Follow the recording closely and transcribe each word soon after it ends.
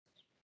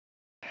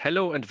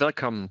Hello and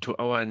welcome to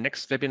our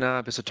next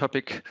webinar with the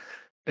topic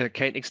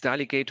KNX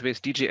DALI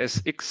Gateways DG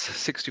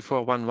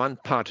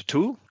x.64.1.1 Part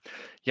 2.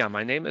 Yeah,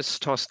 my name is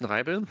Thorsten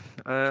Reibel.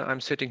 I'm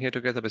sitting here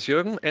together with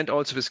Jürgen and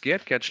also with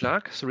Gerd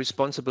Schlag, the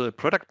responsible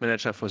product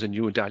manager for the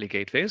new DALI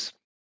Gateways.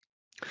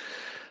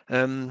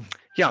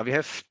 Yeah, we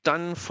have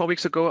done 4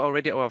 weeks ago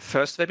already our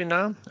first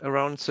webinar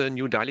around the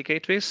new DALI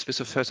Gateways with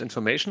the first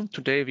information.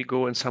 Today we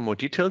go in some more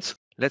details.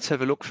 Let's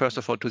have a look first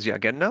of all to the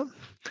agenda.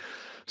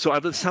 So I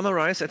will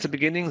summarize at the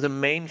beginning the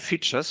main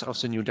features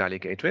of the new DALI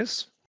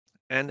gateways,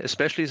 and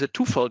especially the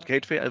two-fold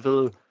gateway I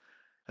will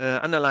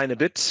underline a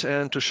bit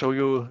and to show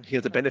you here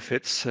the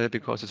benefits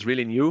because it's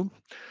really new.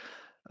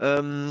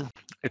 A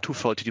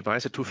two-fold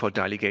device, a two-fold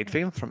DALI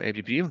gateway from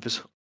ABB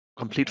with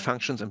complete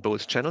functions in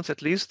both channels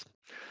at least.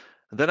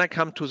 And then I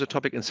come to the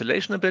topic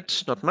installation a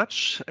bit, not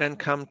much, and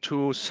come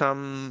to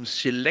some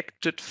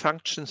selected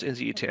functions in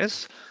the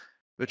ETS,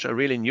 which are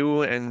really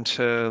new and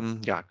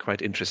yeah,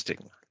 quite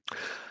interesting.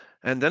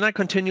 And then I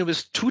continue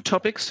with 2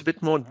 topics, a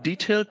bit more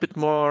detailed, a bit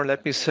more,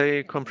 let me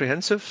say,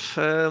 comprehensive.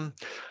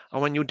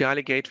 Our new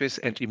DALI gateways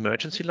and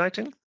emergency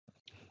lighting.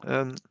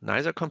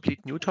 Neither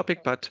complete new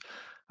topic, but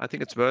I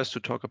think it's worth to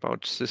talk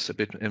about this a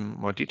bit in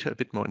more detail,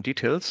 in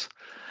details.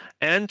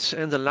 And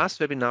in the last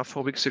webinar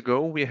 4 weeks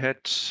ago, we had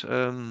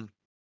some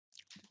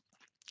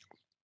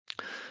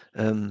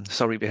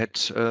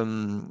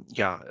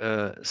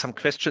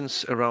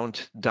questions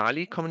around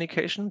DALI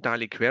communication,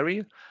 DALI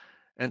query.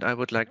 And I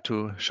would like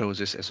to show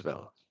this as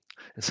well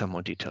in some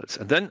more details.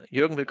 And then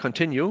Jürgen will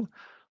continue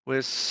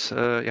with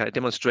a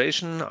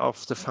demonstration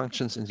of the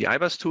functions in the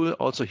IBAS tool.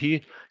 Also here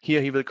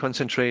he will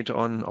concentrate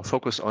on or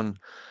focus on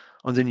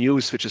the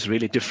news, which is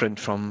really different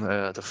from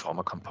the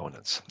former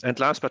components. And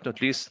last but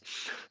not least,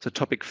 the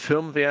topic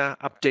firmware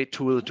update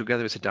tool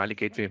together with the DALI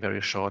gateway,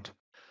 very short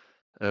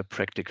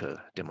practical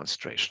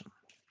demonstration.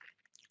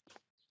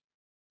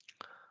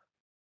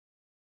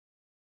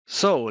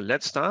 So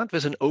let's start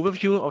with an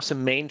overview of the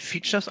main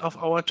features of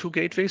our 2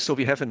 gateways. So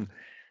we have an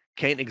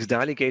KNX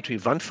DALI gateway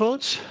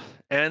 1-fold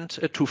and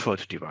a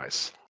 2-fold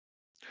device.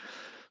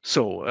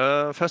 So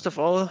first of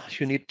all,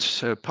 you need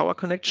a power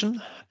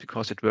connection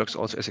because it works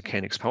also as a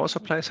KNX power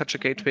supply, such a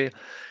gateway.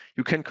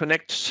 You can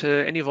connect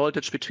any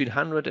voltage between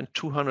 100 and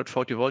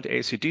 240 volt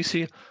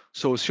AC/DC,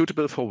 so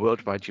suitable for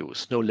worldwide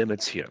use, no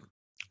limits here.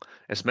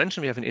 As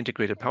mentioned, we have an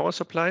integrated power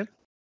supply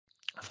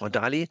for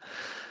DALI.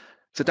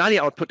 The DALI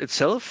output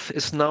itself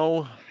is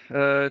now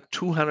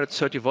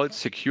 230 volts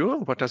secure.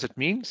 What does it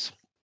mean?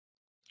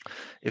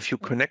 If you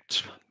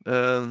connect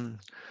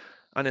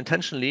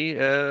unintentionally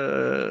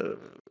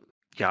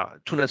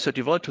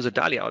 230 volt to the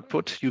DALI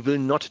output, you will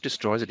not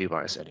destroy the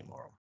device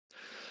anymore.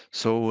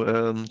 So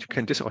you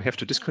can have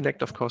to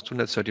disconnect, of course,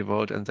 230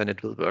 volt, and then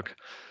it will work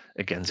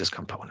against this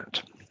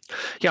component.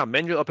 Yeah,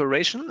 manual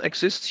operation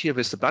exists here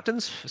with the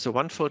buttons. With the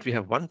 1-fold, we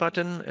have 1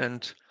 button,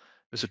 and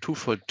with the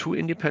 2-fold, 2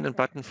 independent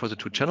buttons for the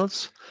 2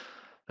 channels.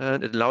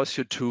 And it allows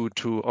you to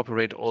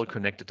operate all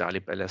connected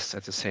DALI ballasts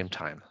at the same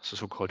time, the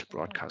so-called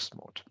broadcast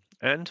mode.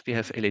 And we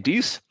have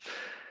LEDs,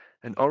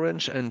 an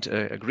orange and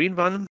a green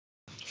one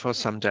for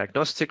some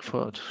diagnostic,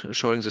 for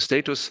showing the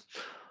status.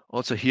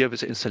 Also here with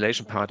the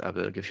installation part, I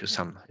will give you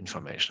some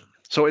information.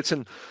 So it's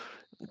a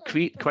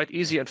quite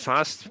easy and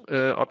fast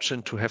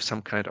option to have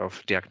some kind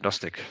of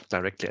diagnostic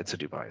directly at the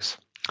device.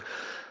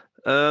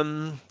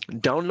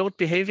 Download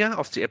behavior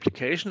of the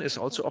application is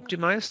also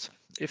optimized.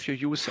 If you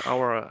use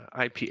our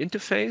IP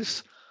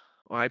interface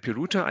or IP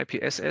router,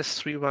 IPSS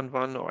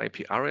 311 or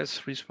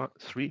IPRS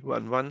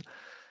 311,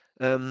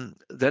 then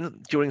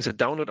during the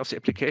download of the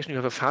application, you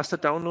have a faster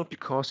download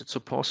because it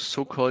supports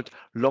so-called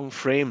long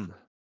frame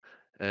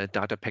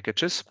data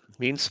packages.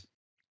 Means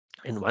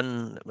in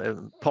one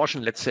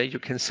portion, let's say, you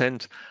can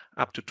send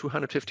up to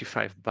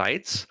 255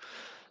 bytes.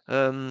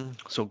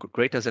 So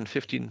greater than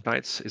 15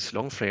 bytes is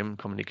long frame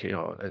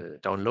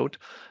download,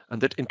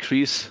 and that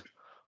decreases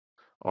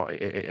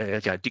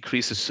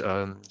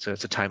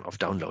the time of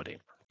downloading.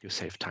 You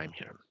save time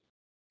here.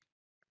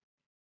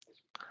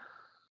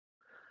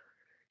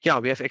 Yeah,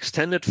 we have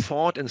extended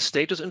fault and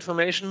status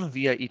information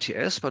via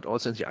ETS, but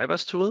also in the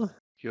IBAS tool.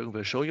 Jürgen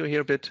will show you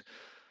here a bit.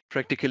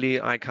 Practically,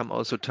 I come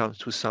also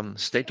to some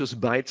status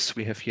bytes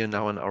we have here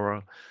now in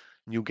our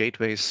new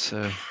gateways,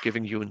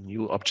 giving you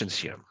new options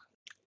here.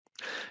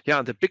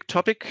 Yeah, the big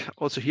topic,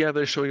 also here I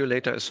will show you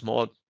later a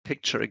small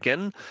picture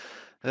again.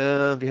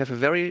 We have a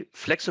very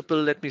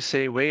flexible, let me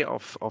say, way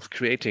of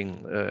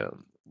creating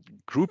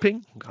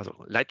grouping,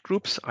 light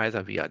groups,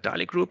 either via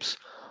DALI groups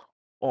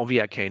or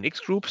via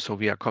KNX groups, so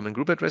via common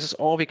group addresses,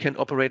 or we can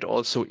operate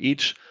also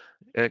each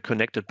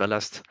connected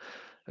ballast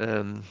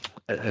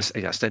as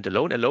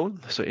standalone,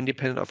 alone, so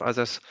independent of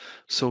others.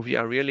 So we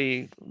are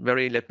really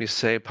very, let me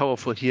say,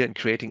 powerful here in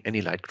creating any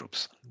light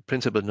groups.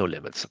 Principle, no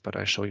limits, but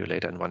I show you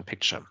later in one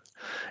picture.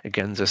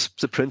 Again,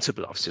 the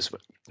principle of this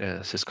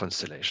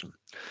constellation.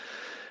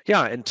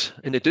 Yeah, and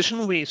in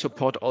addition, we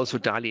support also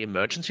DALI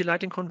emergency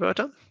lighting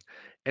converter,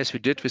 as we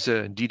did with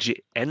the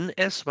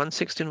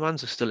DG-NS161,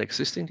 the still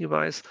existing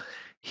device.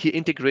 Here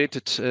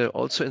integrated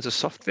also in the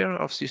software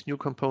of these new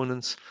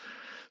components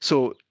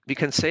So we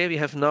can say we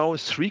have now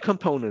 3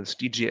 components,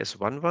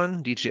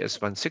 DGS11,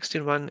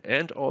 DGS161,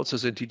 and also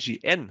the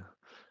DGN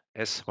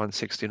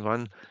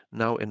S161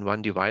 now in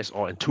one device,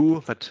 or in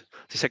 2, but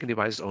the second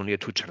device is only a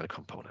 2-channel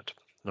component,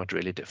 not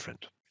really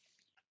different.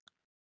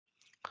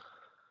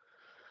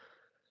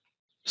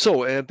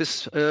 So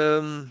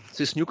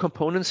these new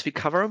components we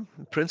cover, in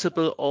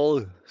principle,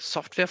 all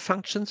software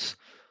functions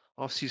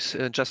of these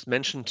just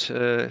mentioned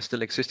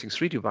still existing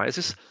 3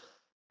 devices.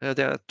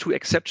 There are 2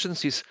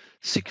 exceptions, these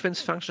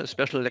sequence function,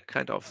 especially that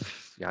kind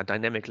of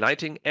dynamic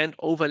lighting, and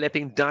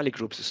overlapping DALI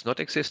groups is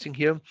not existing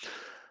here.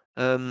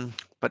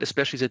 But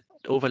especially the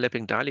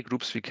overlapping DALI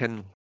groups we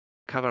can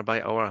cover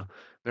by our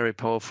very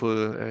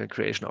powerful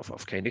creation of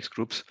KNX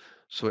groups.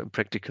 So in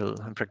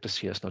practice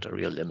here is not a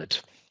real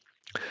limit.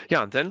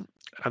 Yeah, and then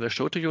I will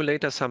show to you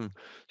later some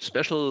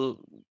special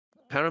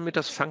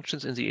parameters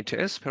functions in the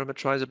ETS,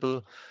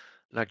 parameterizable,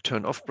 like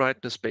turn off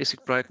brightness,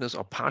 basic brightness,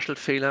 or partial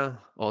failure.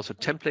 Also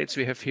templates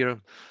we have here,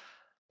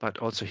 but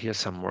also here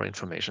some more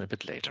information a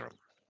bit later.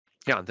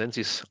 Yeah, and then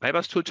this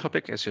IBUS tool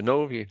topic, as you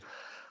know, we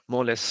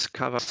more or less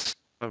cover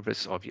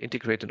with, or we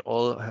integrated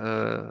all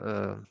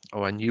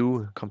our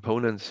new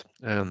components,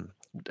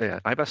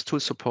 IBUS tool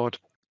support.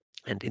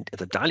 And in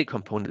the DALI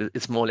component,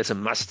 it's more or less a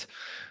must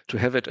to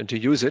have it and to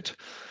use it.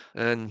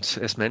 And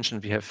as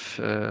mentioned, we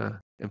have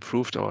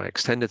improved or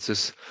extended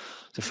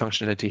the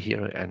functionality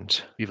here,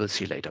 and we will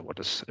see later what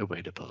is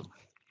available.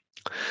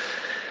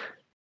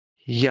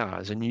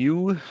 Yeah, the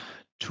new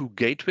 2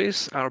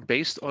 gateways are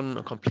based on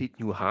a complete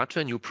new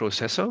hardware, new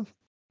processor.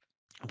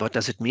 What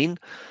does it mean?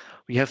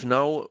 We have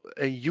now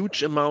a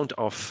huge amount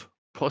of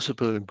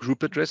possible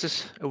group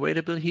addresses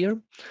available here,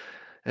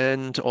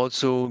 and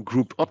also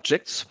group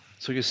objects.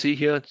 So you see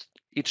here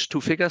each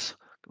 2 figures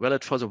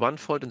valid for the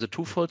 1-fold and the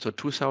 2-fold, so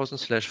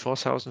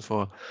 2000/4000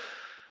 for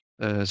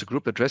the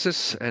group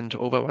addresses, and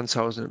over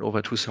 1000 and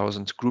over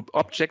 2000 group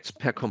objects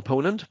per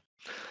component.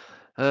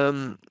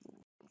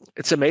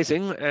 It's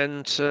amazing,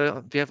 and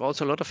we have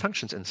also a lot of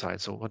functions inside.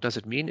 So what does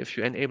it mean? If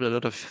you enable a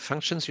lot of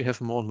functions, you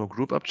have more and more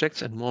group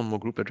objects and more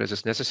group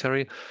addresses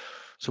necessary.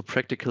 So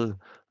practical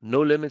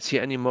no limits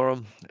here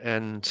anymore.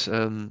 And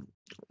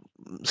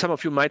some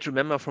of you might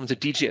remember from the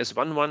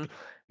DGS11,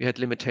 we had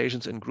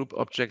limitations in group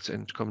objects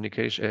and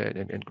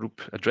communication and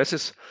group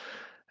addresses,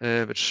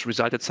 which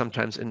resulted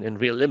sometimes in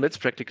real limits.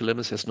 Practical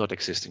limits is not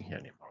existing here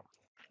anymore.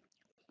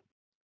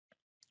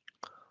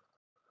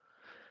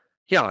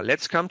 Yeah,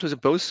 let's come to the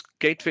both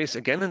gateways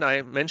again. And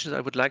I mentioned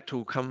I would like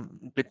to come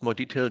a bit more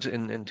detailed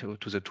into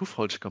the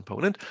 2-fold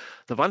component.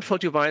 The 1-fold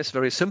device,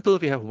 very simple.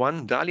 We have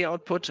 1 DALI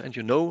output, and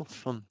you know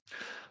from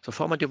the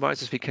former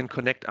devices we can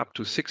connect up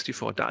to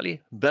 64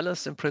 DALI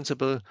ballasts in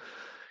principle,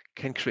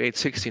 can create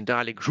 16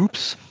 DALI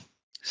groups,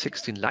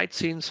 16 light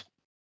scenes,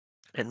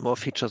 and more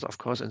features, of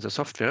course, in the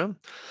software.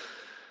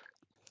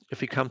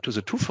 If we come to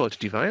the 2-fold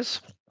device,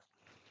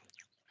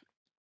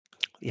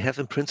 we have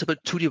in principle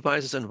 2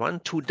 devices in one,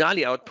 2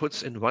 DALI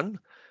outputs in one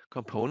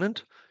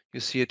component. You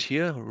see it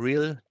here,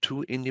 real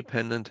 2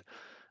 independent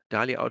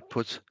DALI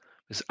outputs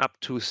with up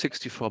to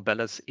 64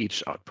 ballasts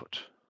each output.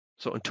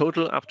 So in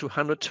total, up to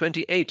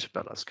 128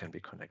 ballasts can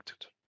be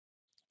connected.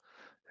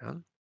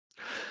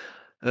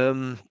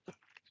 We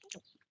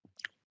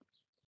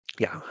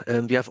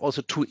have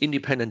also 2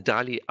 independent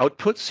DALI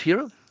outputs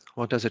here.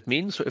 What does it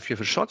mean? So if you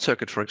have a short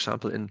circuit, for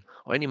example,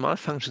 or any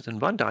malfunctions in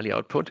one DALI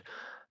output,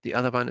 the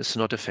other one is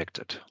not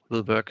affected,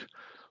 will work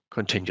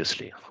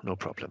continuously, no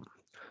problem.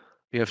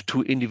 We have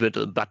 2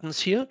 individual buttons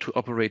here to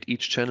operate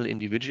each channel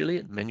individually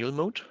in manual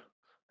mode.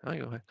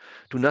 You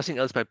do nothing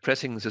else by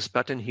pressing this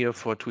button here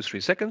for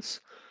 2-3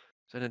 seconds.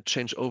 Then it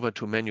change over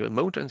to manual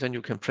mode, and then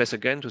you can press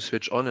again to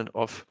switch on and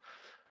off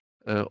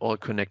all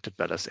connected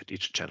ballasts at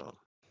each channel.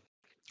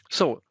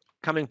 So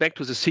coming back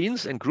to the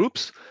scenes and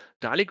groups,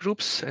 DALI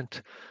groups and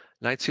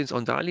light scenes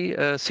on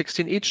DALI,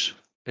 16 each,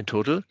 in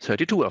total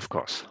 32, of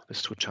course,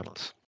 with 2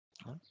 channels.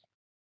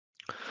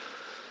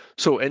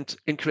 So, and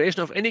in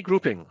creation of any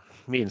grouping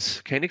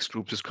means KNX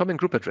groups with common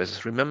group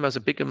addresses. Remember the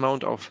big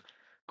amount of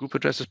group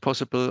addresses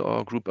possible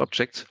or group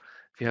objects.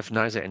 We have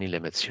neither any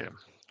limits here.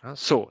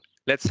 So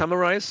let's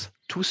summarize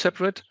 2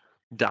 separate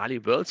DALI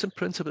worlds in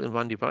principle in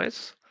one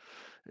device.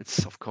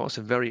 It's of course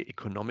a very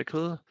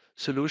economical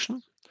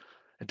solution.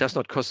 It does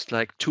not cost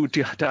like 2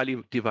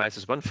 DALI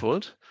devices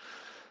 1-fold.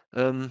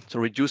 So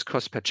reduce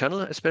cost per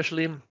channel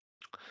especially.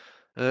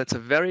 It's a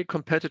very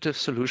competitive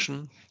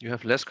solution. You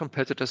have less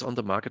competitors on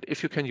the market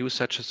if you can use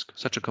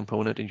such a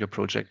component in your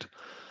project.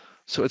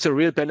 So it's a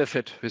real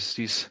benefit with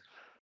this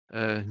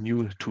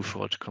new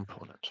 2-fold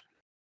component.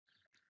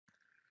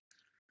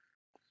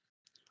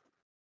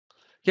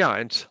 Yeah,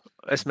 and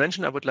as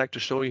mentioned, I would like to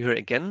show you here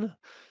again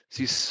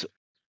these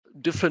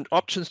different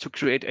options to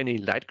create any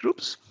light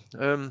groups.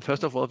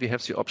 First of all, we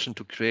have the option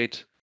to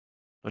create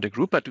not a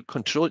group, but to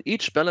control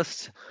each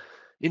ballast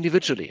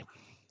individually.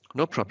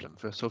 No problem.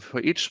 So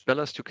for each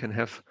ballast, you can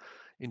have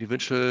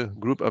individual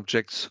group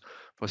objects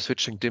for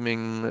switching,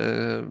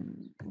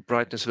 dimming,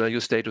 brightness value,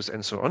 status,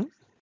 and so on.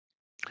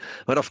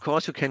 But of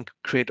course, you can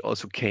create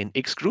also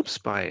KNX groups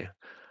by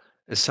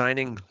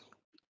assigning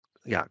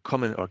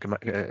common or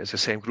the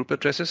same group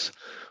addresses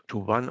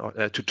to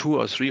to 2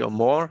 or 3 or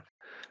more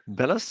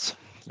ballasts,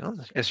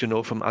 as you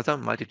know from other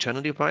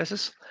multi-channel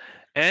devices.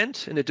 And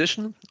in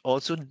addition,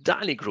 also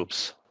DALI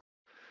groups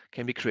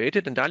can be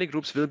created, and DALI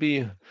groups will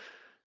be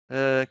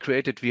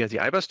created via the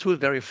IBUS tool,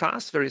 very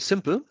fast, very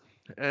simple.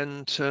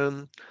 And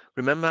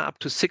remember, up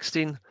to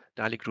 16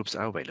 DALI groups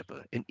are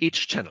available in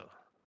each channel.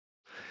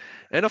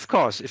 And of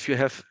course, if you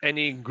have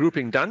any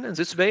grouping done in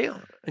this way,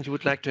 and you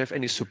would like to have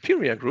any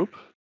superior group,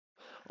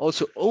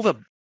 also over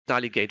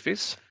DALI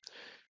gateways,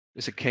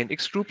 with a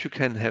KNX group, you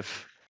can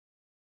have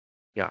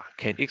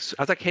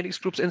other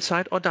KNX groups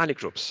inside or DALI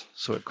groups.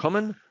 So a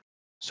common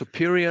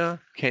superior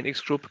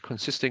KNX group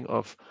consisting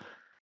of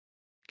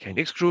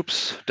KNX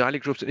groups, DALI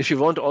groups, and if you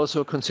want,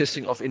 also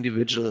consisting of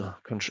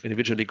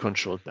individually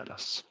controlled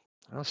ballasts.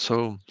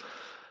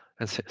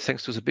 And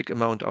thanks to the big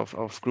amount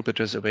of group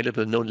addresses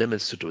available, no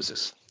limits to do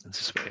this in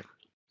this way.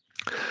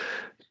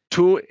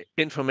 To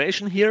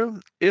information here,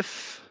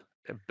 if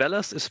a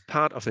ballast is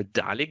part of a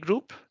DALI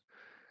group,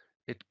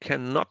 it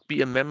cannot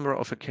be a member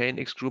of a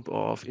KNX group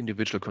or of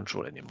individual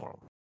control anymore.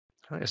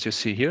 As you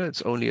see here,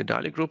 it's only a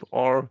DALI group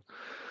or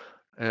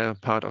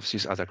part of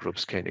these other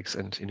groups, KNX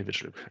and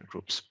individual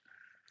groups.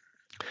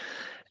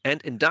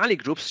 And in DALI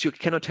groups, you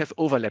cannot have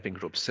overlapping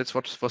groups. That's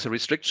what was a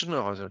restriction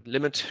or the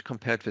limit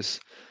compared with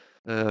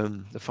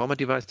the former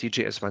device,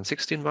 DG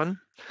 1.64.1.1.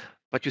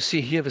 But you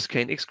see here with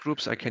KNX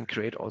groups, I can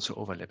create also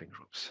overlapping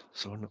groups.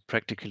 So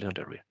practically not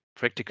a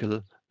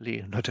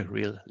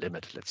real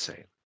limit, let's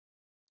say.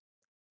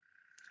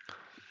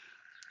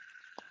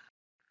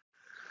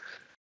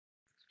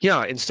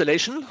 Yeah,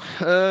 installation.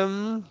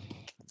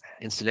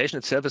 Installation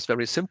itself is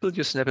very simple.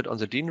 You snap it on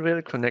the DIN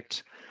rail,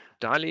 connect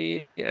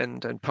DALI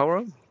and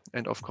power,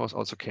 and of course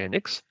also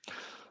KNX.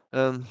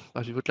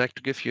 But we would like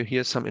to give you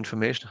here some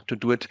information to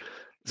do it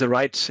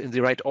in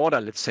the right order,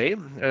 let's say.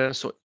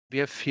 So we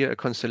have here a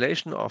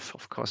constellation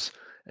of course,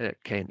 a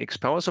KNX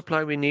power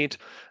supply we need,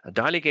 a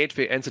DALI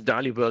gateway, and the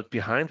DALI world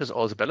behind with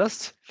all the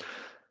ballasts.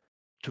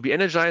 To be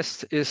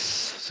energized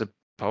is the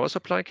power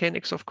supply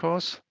KNX, of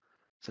course,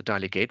 the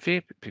DALI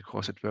gateway,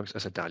 because it works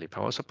as a DALI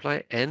power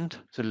supply, and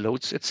the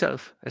loads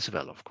itself as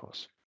well, of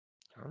course.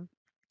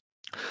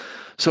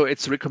 So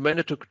it's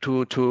recommended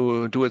to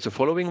do it the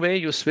following way.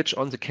 You switch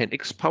on the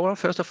KNX power,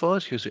 first of all.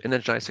 You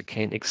energize the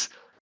KNX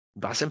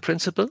bus in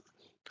principle.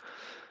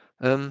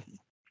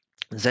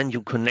 Then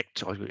you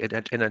connect or you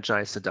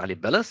energize the DALI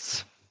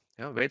ballasts.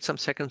 Wait some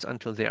seconds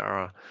until they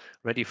are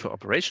ready for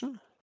operation.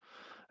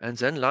 And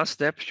then last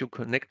step, you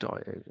connect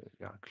or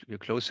you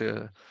close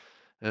the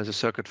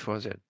circuit for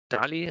the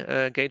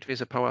DALI gateway,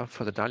 the power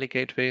for the DALI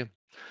gateway,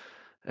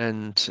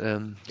 and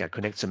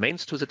connect the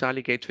mains to the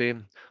DALI gateway.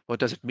 What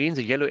does it mean?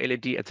 The yellow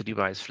LED at the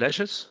device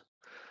flashes,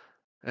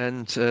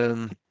 and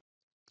the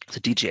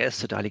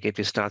DGS, the DALI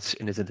gateway, starts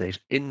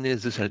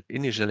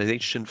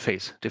initialization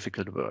phase.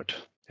 Difficult word.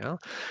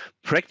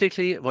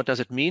 Practically, what does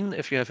it mean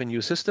if you have a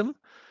new system?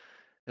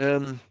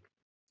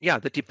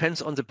 That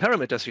depends on the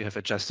parameters you have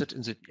adjusted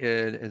in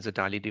the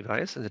DALI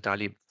device, in the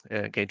DALI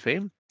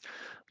gateway.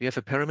 We have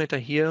a parameter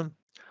here.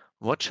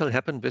 What shall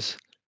happen with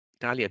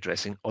DALI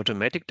addressing?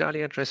 Automatic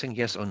DALI addressing,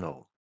 yes or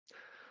no?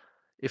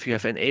 If you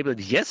have enabled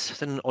yes,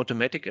 then an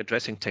automatic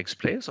addressing takes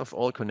place of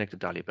all connected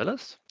DALI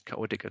ballasts,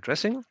 chaotic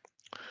addressing.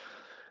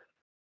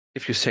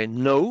 If you say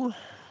no,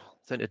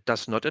 then it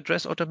does not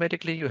address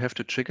automatically. You have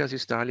to trigger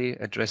this DALI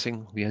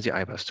addressing via the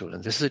IBUS tool.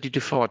 And this is the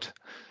default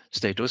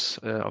status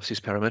of this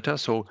parameter.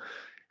 So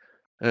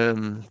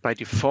by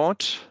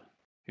default,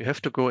 you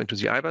have to go into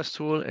the IBUS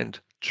tool and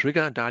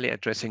trigger DALI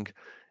addressing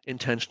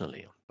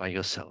intentionally by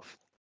yourself.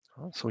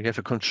 So you have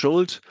a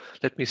controlled,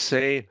 let me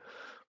say,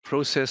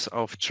 process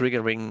of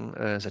triggering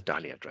the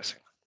DALI addressing.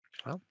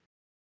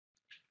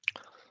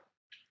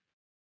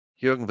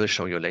 Jürgen will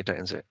show you later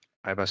in the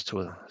IBUS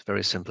tool,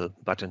 very simple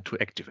button to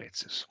activate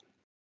this.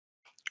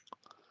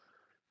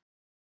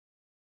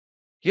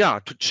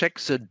 To check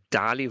the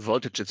DALI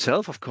voltage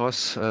itself, of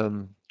course,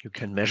 you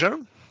can measure,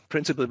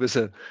 principle with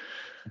an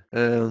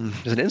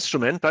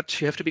instrument,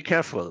 but you have to be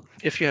careful.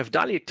 If you have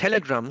DALI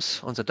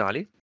telegrams on the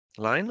DALI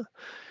line,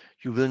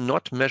 you will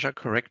not measure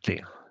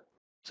correctly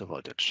the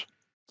voltage.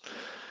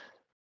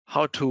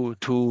 How to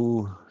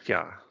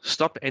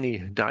stop any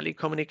DALI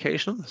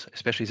communications,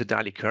 especially the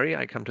DALI query,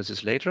 I come to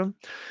this later.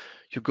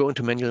 You go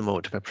into manual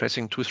mode by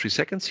pressing 2-3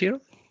 seconds here,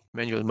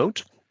 manual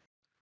mode,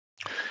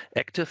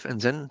 active, and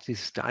then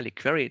these DALI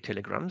query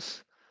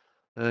telegrams,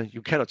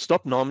 you cannot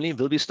stop normally,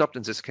 will be stopped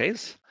in this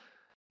case,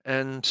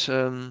 and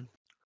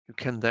you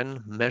can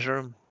then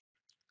measure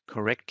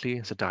correctly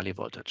the DALI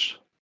voltage.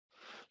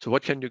 So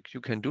what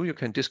you can do? You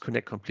can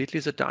disconnect completely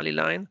the DALI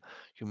line.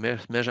 You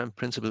measure in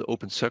principle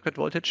open circuit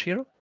voltage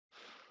here.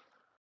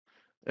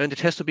 And it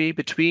has to be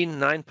between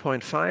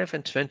 9.5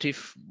 and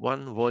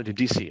 21 volt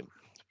DC.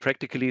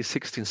 Practically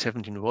 16,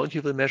 17 volt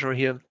you will measure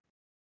here.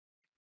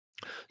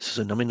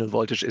 So the nominal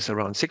voltage is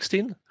around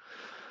 16.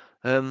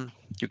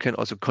 You can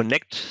also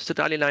connect the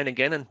DALI line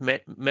again and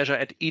measure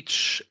at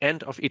each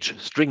end of each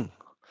string.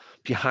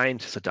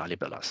 behind the DALI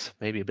ballast.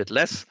 Maybe a bit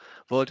less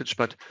voltage,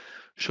 but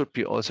should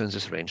be also in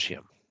this range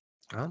here.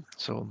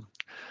 So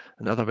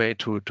another way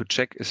to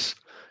check is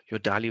your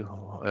DALI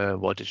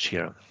voltage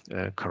here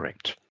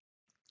correct.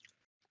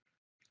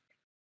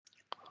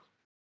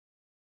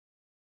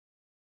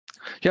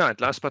 Yeah, and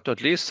last but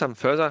not least, some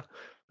further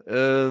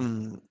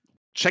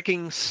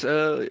checkings.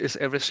 Is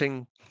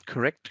everything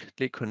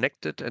correctly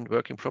connected and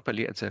working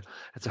properly at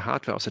the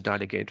hardware of the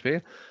DALI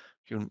gateway?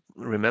 You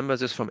remember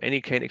this from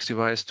any KNX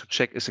device. To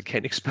check is a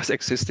KNX bus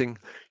existing,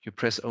 you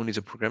press only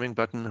the programming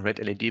button, red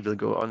LED will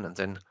go on, and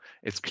then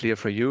it's clear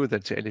for you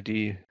that the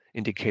LED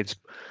indicates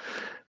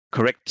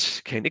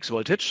correct KNX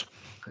voltage.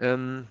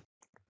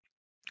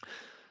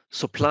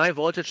 Supply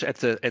voltage at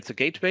the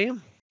gateway.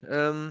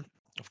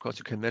 Of course,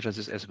 you can measure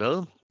this as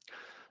well.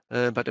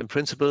 But in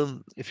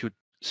principle, if you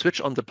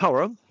switch on the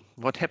power,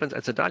 what happens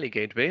at the DALI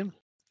gateway?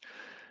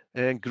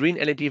 Green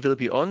LED will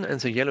be on and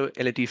the yellow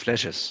LED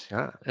flashes.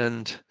 Yeah,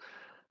 and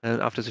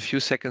after a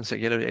few seconds, the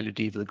yellow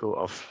LED will go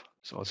off.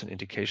 It's also an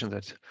indication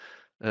that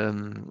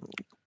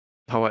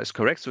power is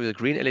correct. So the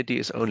green LED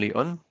is only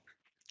on,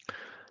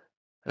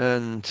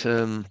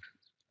 and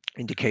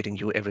indicating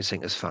you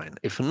everything is fine.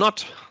 If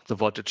not the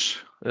voltage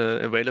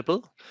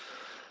available,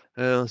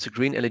 the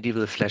green LED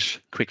will flash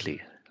quickly.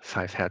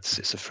 5 Hertz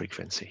is the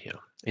frequency here,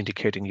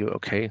 indicating you,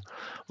 okay,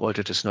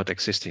 voltage is not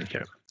existing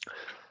here.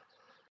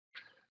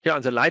 Yeah,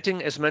 and the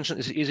lighting, as mentioned,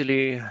 is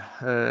easily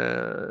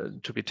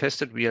to be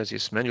tested via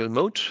this manual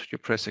mode. You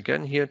press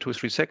again here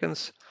 2-3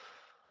 seconds,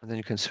 and then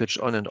you can switch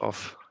on and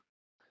off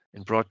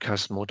in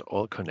broadcast mode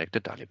all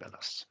connected DALI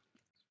ballasts.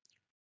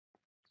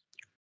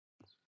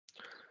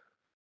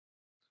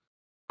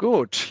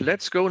 Good.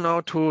 Let's go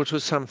now to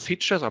some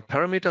features or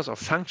parameters or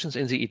functions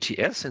in the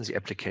ETS, in the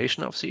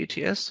application of the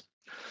ETS.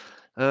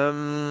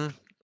 One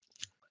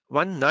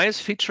nice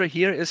feature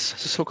here is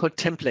the so-called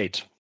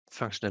template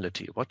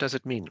functionality. What does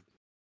it mean?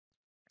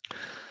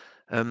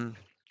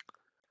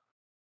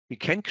 We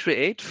can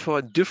create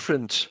for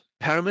different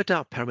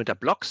parameter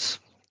blocks,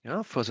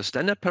 for the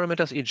standard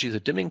parameters, e.g. the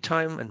dimming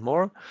time and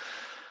more,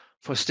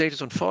 for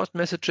status and fault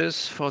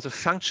messages, for the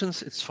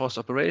functions, it's forced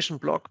operation,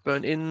 block,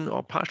 burn in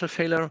or partial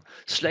failure,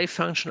 slave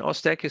function or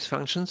staircase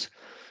functions,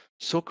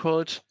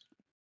 so-called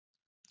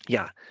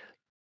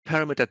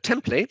parameter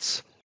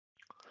templates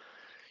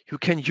you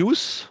can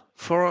use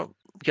for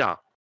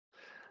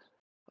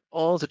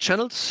all the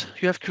channels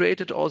you have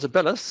created, all the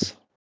ballasts,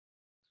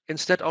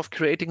 instead of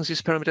creating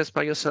these parameters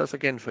by yourself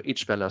again for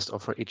each ballast or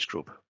for each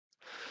group.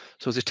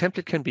 So the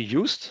template can be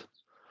used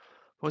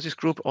for this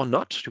group or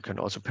not. You can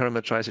also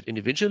parameterize it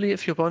individually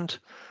if you want.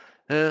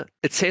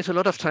 It saves a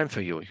lot of time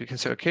for you. You can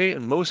say, okay,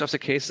 in most of the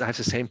cases, I have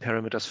the same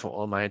parameters for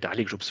all my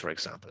DALI groups, for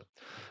example.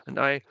 And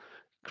I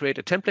create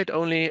a template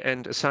only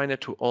and assign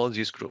it to all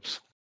these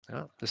groups.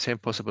 The same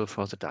possible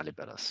for the DALI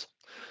ballast.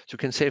 So you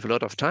can save a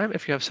lot of time.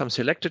 If you have some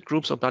selected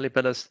groups of DALI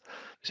ballast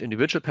with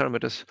individual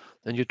parameters,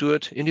 then you do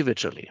it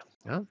individually.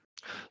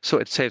 So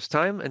it saves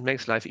time and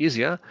makes life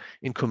easier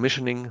in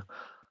commissioning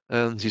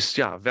these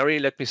very,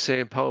 let me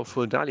say,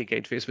 powerful DALI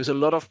gateways with a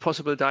lot of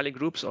possible DALI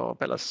groups or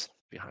ballasts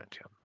behind.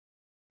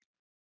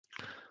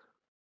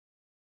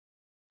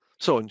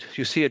 So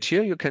you see it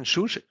here. You can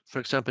choose, for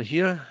example,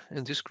 here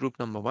in this group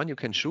number 1, you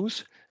can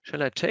choose,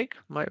 shall I take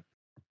my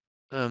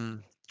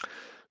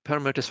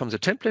parameters from the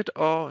template,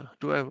 or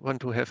do I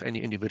want to have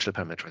any individual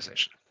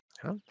parameterization?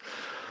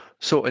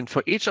 So, and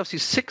for each of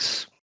these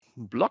 6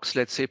 blocks,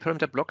 let's say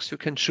parameter blocks, you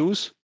can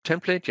choose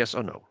template, yes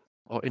or no,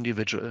 or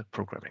individual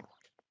programming.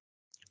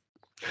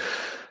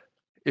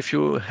 If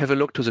you have a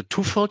look to the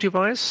 2-fold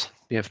device,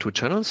 we have 2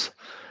 channels,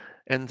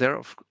 and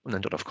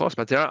not of course,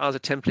 but there are the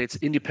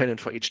templates independent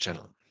for each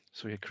channel.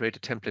 So you create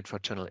a template for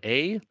channel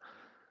A,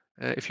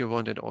 if you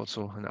want, and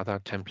also another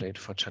template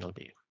for channel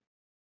B.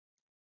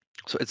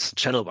 So it's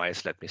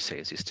channel-wise, let me say,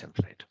 this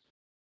template.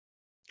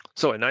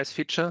 So a nice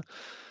feature,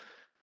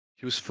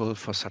 useful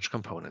for such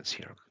components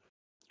here.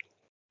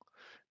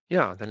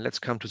 Then let's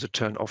come to the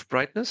turn-off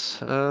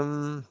brightness.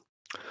 You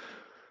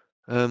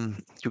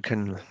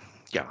can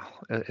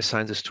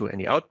assign this to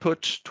any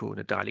output, to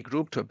the DALI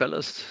group, to a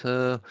ballast.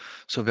 So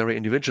very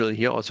individual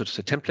here, also to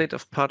the template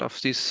of part of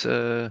this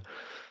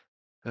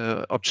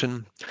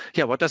option.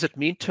 What does it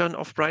mean, turn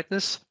off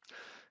brightness?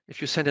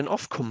 If you send an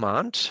off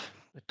command,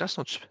 it does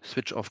not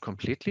switch off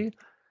completely.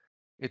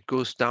 It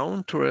goes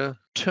down to a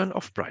turn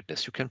off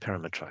brightness you can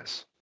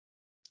parameterize.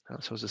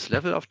 So this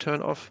level of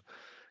turn off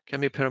can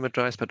be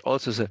parameterized, but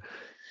also the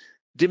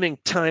dimming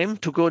time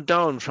to go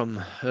down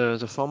from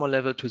the former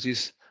level to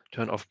this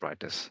turn off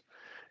brightness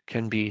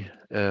can be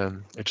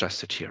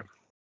adjusted here.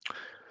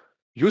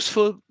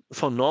 Useful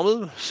for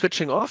normal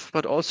switching off,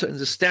 but also in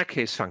the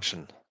staircase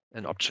function,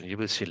 an option you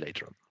will see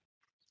later.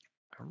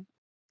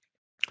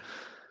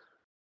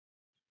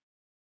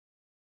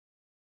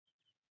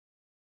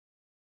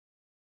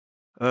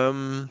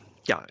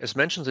 As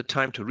mentioned, the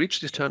time to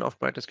reach this turn off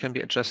brightness can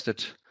be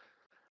adjusted.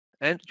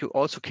 And you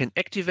also can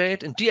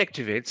activate and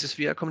deactivate this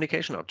via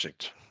communication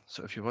object.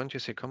 So if you want, you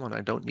say, come on,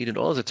 I don't need it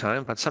all the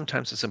time, but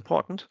sometimes it's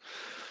important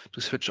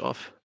to switch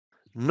off,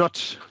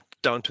 not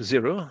down to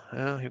 0.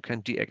 You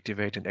can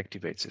deactivate and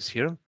activate this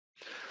here.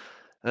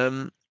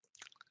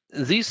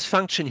 These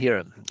function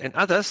here and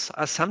others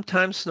are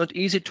sometimes not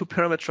easy to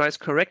parameterize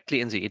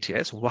correctly in the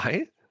ETS.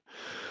 Why?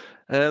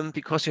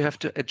 Because you have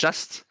to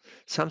adjust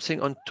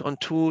something on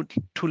two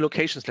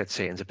locations, let's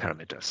say, in the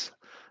parameters.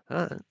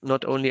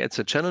 Not only at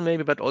the channel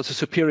maybe, but also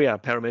superior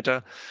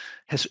parameter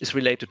is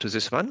related to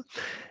this one.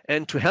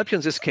 And to help you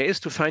in this case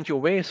to find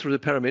your way through the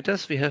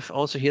parameters, we have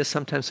also here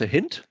sometimes a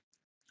hint.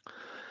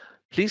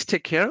 Please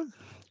take care,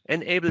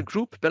 enable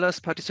group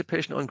ballast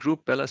participation on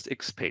group ballast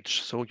X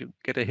page. So you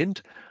get a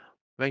hint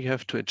where you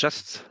have to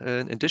adjust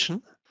in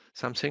addition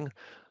something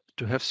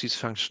to have this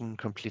function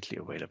completely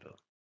available.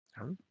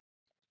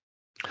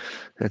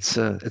 It's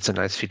a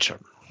nice feature.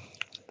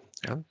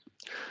 Yeah.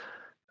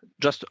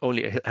 Just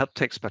only a help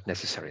text, but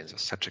necessary in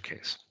such a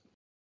case.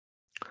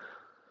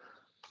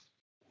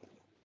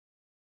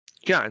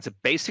 Yeah, and the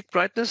basic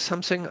brightness,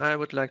 something I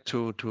would like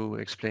to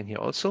explain here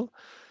also.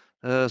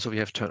 So we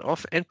have turn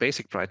off and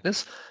basic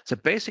brightness. The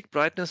basic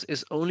brightness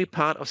is only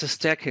part of the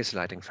staircase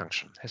lighting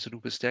function. It has to do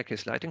with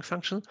staircase lighting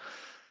function.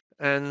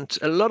 And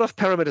a lot of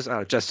parameters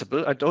are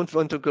adjustable. I don't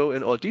want to go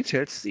in all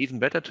details. It's even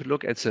better to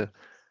look at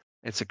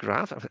the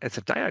graph, at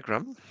the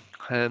diagram.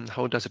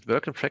 How does it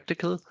work in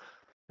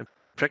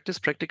practice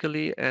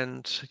practically,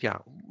 and yeah,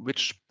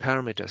 which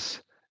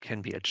parameters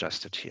can be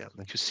adjusted here.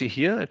 And you see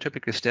here a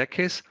typical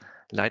staircase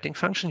lighting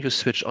function. You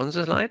switch on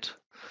the light.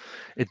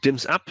 It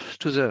dims up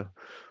to the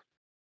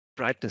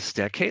brightness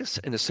staircase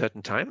in a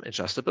certain time,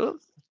 adjustable.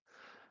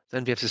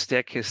 Then we have the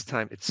staircase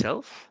time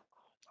itself.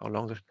 How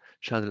long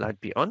shall the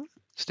light be on?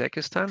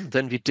 Staircase time.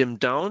 Then we dim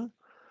down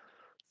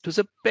to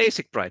the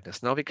basic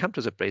brightness. Now we come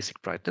to the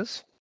basic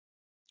brightness,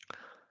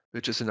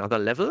 which is another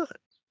level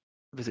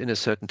within a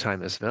certain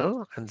time as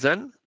well. And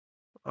then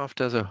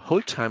after the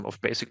whole time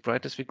of basic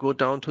brightness, we go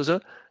down to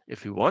the,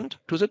 if we want,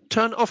 to the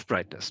turn off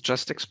brightness,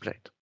 just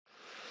explained.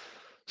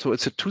 So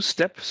it's a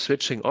two-step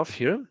switching off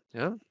here.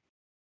 Yeah,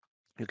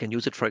 you can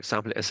use it, for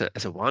example, as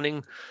a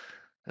warning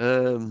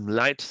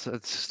light.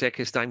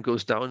 Staircase time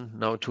goes down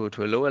now to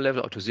a lower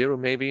level or to 0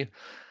 maybe.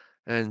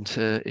 And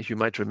if you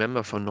might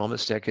remember, for normal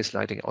staircase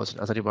lighting, also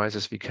in other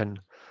devices, we can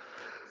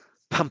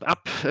pump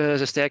up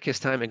the staircase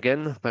time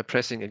again by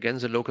pressing again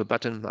the local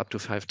button up to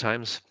 5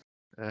 times,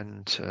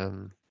 and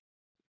to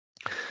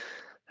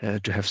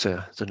have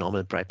the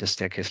normal brightness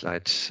staircase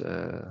light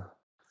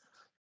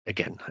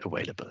again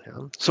available.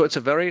 Yeah? So it's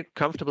a very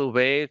comfortable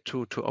way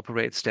to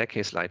operate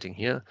staircase lighting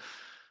here.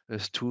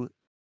 There's two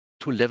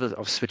levels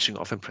of switching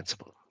off in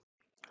principle,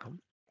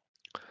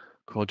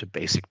 called the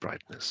basic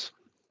brightness.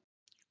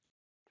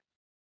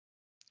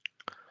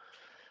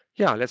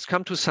 Yeah, let's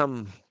come to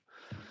some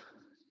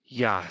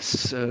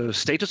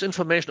status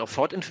information or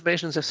fault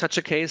information in such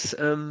a case.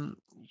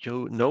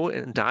 You know,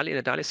 in a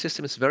DALI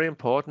system, it's very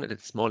important, and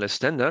it's more or less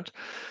standard,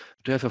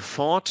 to have a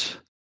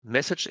fault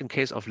message in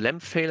case of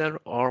lamp failure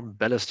or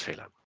ballast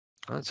failure.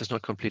 This is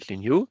not completely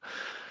new.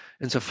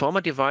 In the former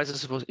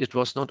devices, it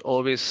was not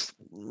always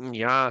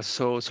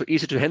so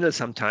easy to handle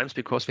sometimes,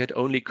 because we had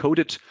only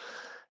coded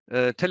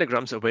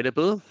telegrams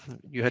available.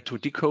 You had to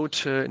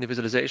decode in the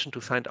visualization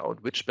to find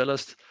out which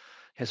ballast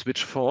has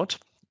which fault.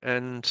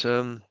 And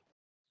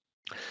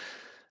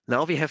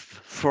now we have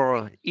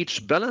for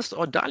each ballast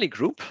or DALI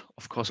group,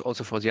 of course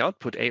also for the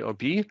output A or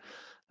B,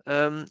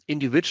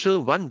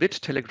 individual 1-bit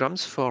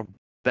telegrams for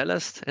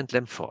ballast and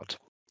lamp fault.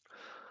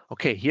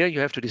 Okay, here you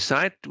have to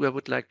decide, do I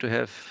would like to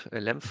have a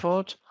lamp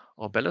fault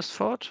or ballast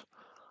fault,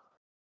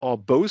 or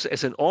both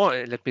as an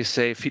or, let me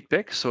say,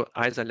 feedback, so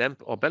either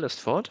lamp or ballast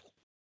fault.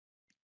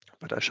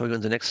 But I'll show you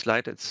in the next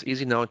slide. It's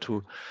easy now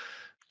to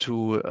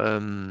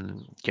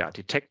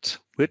detect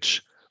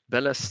which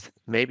ballast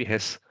maybe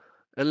has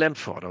a lamp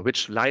fault, or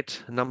which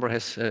light number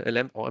has a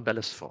lamp or a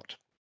ballast fault.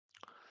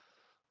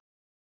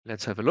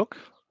 Let's have a look.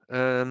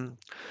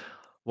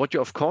 What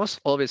you, of course,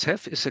 always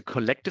have is a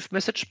collective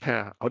message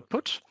per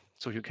output.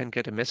 So you can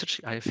get a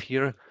message. I have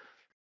here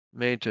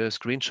made a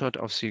screenshot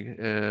of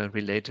the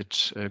related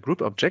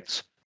group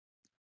objects.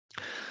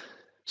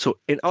 So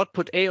in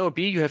output A or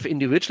B, you have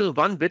individual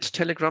 1-bit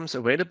telegrams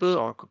available,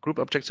 or group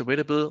objects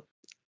available,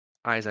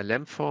 either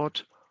lamp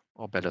fault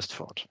or ballast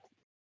fault.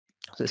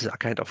 This is a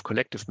kind of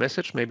collective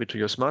message, maybe to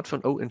your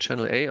smartphone. Oh, in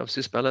channel A of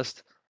this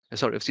ballast,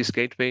 of this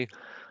gateway,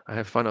 I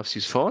have one of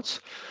these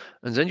faults.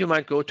 And then you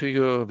might go to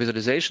your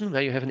visualization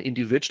where you have an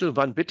individual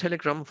 1-bit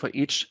telegram for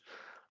each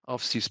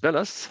of these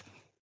ballasts,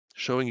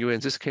 showing you in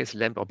this case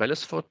lamp or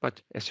ballast fault.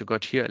 But as you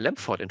got here lamp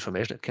fault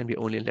information, it can be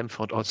only a lamp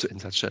fault also in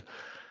such a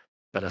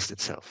ballast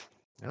itself.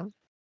 Yeah?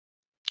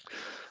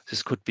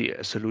 This could be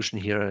a solution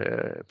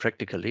here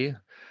practically.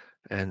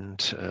 And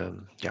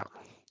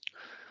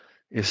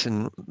is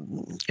in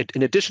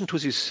addition to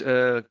this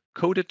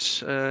coded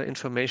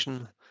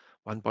information,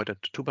 1 byte or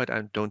 2 byte,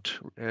 I don't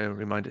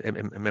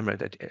remember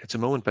that at the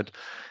moment, but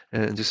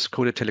in this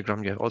coded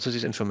telegram, you have also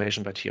this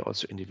information, but here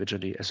also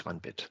individually as 1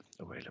 bit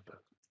available.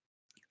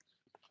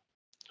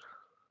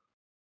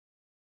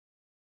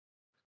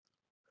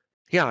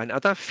 Yeah,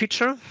 another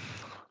feature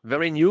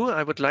very new,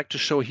 I would like to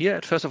show here,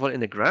 first of all,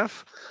 in a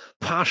graph,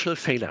 partial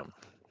failure.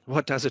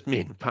 What does it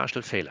mean,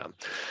 partial failure?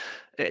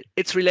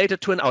 It's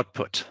related to an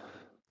output.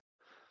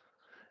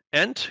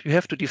 And you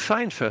have to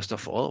define, first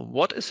of all,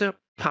 what is a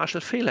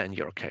partial failure in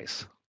your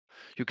case.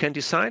 You can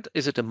decide,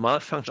 is it a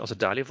malfunction of the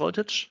DALI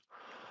voltage?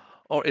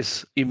 Or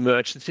is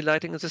emergency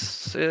lighting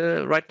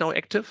right now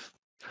active?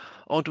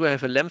 Or do I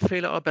have a lamp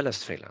failure or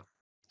ballast failure?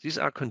 These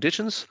are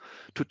conditions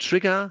to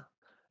trigger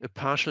a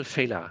partial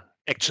failure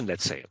action,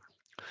 let's say.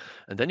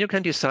 And then you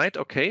can decide,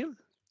 okay,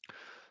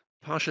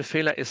 partial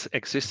failure is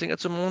existing at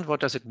the moment. What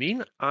does it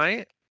mean?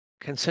 I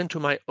can send to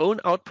my own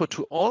output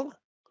to all,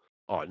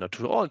 or not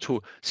to all,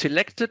 to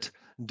selected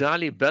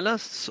DALI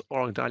ballasts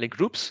or DALI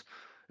groups,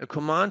 a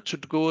command to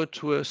go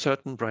to a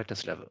certain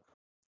brightness level.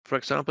 For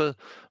example,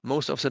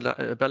 most of the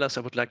ballasts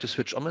I would like to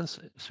switch on in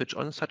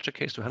such a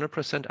case to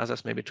 100%,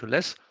 others maybe to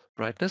less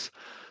brightness.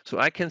 So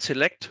I can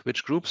select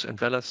which groups and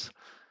ballasts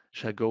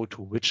shall go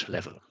to which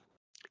level.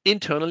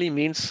 Internally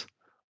means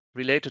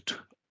related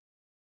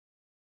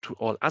to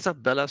all other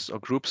ballasts or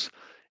groups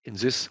in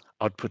this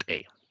output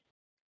A.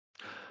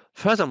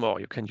 Furthermore,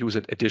 you can use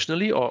it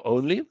additionally or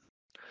only.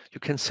 You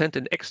can send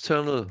an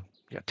external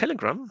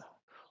telegram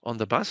on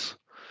the bus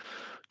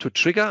to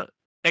trigger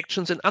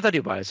actions in other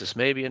devices,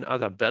 maybe in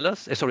other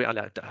ballasts,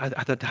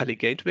 other DALI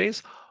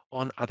gateways,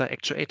 on other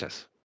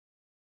actuators.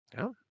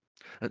 Yeah,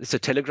 and it's a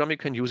telegram. You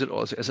can use it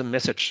also as a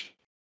message.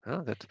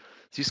 That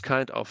this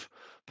kind of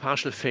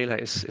partial failure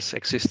is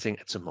existing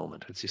at the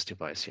moment with this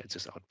device here, at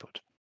this output.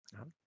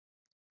 Yeah.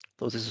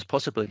 So this is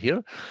possible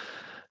here,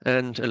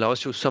 and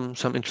allows you some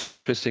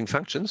interesting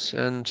functions.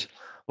 And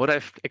what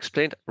I've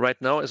explained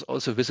right now is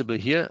also visible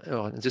here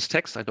in this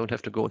text. I don't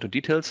have to go into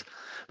details,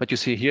 but you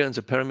see here in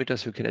the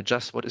parameters, you can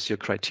adjust what is your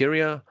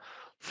criteria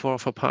for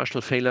partial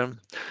failure,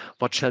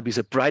 what shall be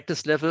the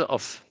brightness level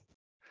of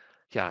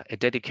a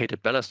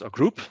dedicated ballast or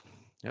group.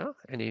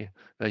 Any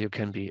value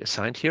can be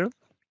assigned here.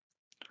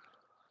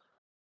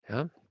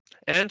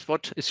 And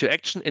what is your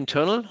action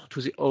internal to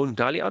the own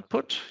DALI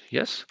output?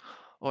 Yes,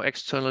 or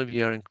external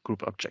via a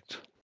group object.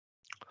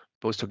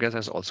 Both together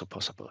is also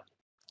possible.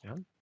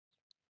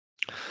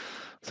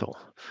 So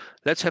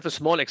let's have a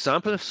small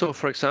example. So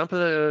for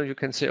example, you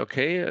can say,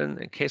 okay,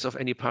 in case of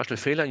any partial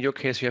failure, in your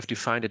case, you have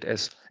defined it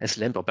as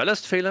lamp or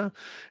ballast failure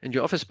in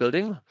your office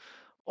building.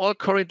 All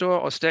corridor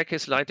or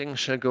staircase lighting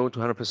shall go to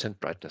 100%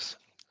 brightness.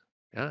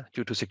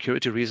 Due to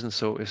security reasons.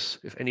 So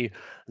if any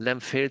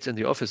lamp fails in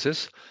the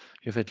offices,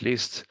 you have at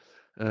least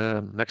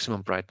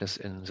maximum brightness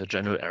in the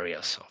general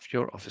areas of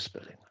your office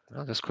building.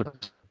 This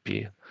could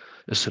be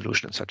a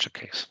solution in such a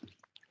case.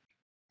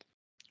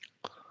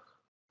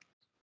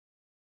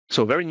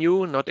 So very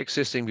new, not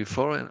existing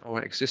before in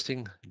our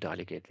existing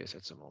DALI gateways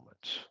at the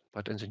moment,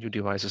 but in the new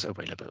devices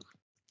available.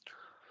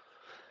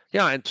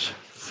 And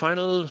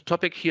final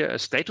topic here, a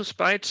status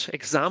byte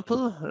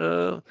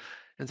example.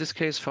 In this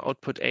case for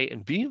output A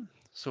and B.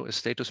 So a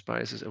status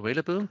byte is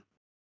available.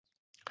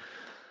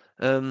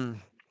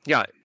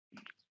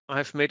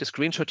 I've made a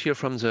screenshot here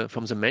from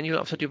the manual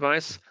of the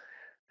device.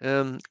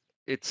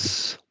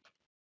 It's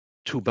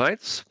 2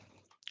 bytes,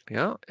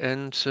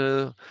 and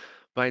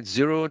byte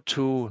 0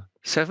 to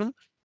 7.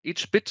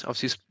 Each bit of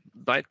this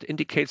byte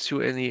indicates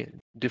you any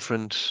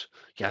different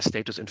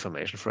status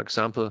information. For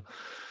example,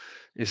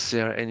 is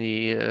there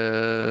any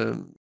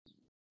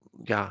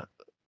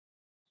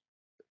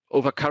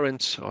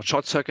overcurrent or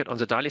short circuit on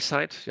the DALI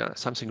side?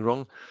 Something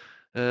wrong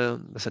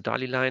with the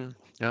DALI line.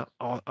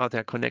 Are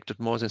there connected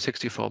more than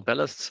 64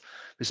 ballasts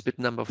with bit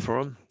number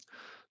 4?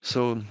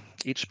 So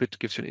each bit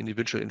gives you an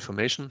individual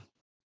information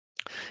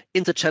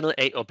in the channel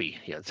A or B.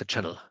 It's a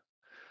channel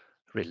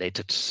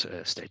related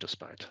status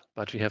byte.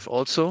 But we have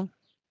also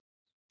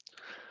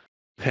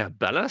per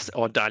ballast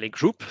or DALI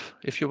group,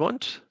 if you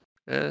want,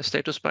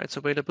 status bytes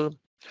available.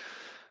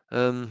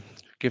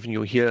 Giving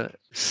you here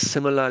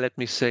similar, let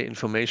me say,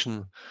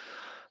 information.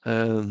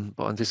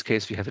 But in this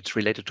case, we have it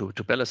related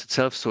to ballast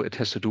itself. So it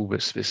has to do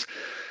with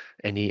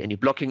any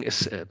blocking.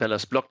 Is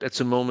ballast blocked at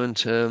the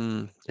moment?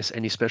 Is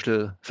any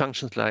special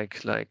functions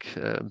like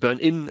burn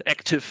in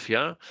active?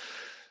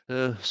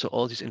 So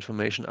all this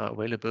information are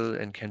available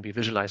and can be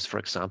visualized, for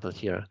example,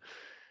 here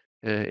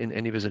in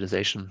any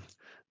visualization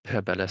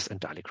per ballast and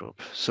DALI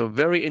group. So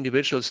very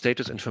individual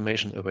status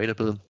information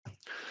available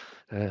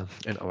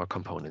in our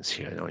components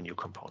here, in our new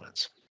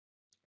components.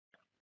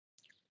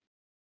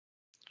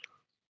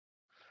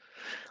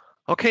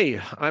 Okay,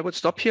 I would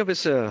stop here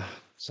with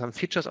some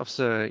features of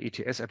the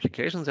ETS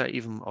applications. They are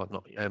even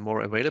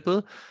more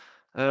available.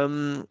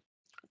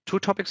 2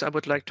 topics I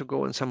would like to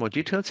go in some more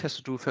details. Has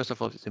to do, first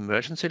of all, with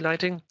emergency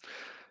lighting.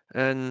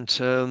 And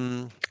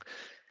some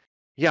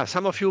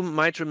of you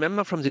might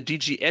remember from the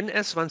DG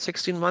NS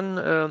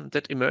 1.16.1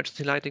 that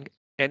emergency lighting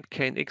and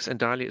KNX and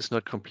DALI is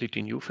not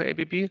completely new for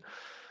ABB.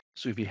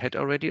 So we had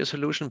already a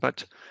solution,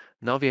 but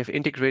now we have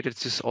integrated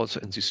this also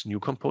in these new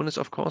components,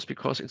 of course,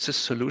 because it's a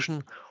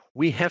solution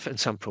we have in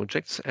some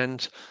projects.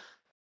 And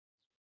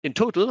in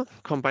total,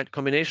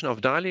 combination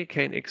of DALI,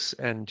 KNX,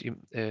 and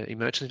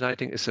emergency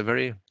lighting is a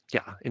very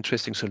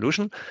interesting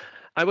solution.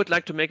 I would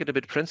like to make it a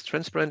bit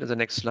transparent in the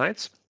next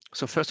slides.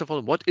 So first of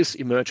all, what is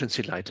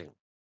emergency lighting?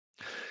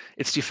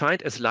 It's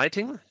defined as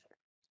lighting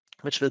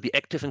which will be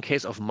active in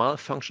case of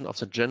malfunction of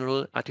the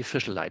general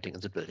artificial lighting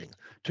in the building.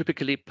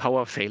 Typically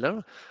power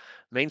failure.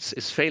 Mains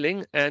is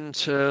failing and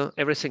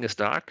everything is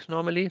dark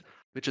normally,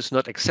 which is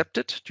not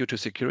accepted due to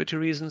security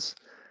reasons.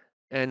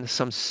 And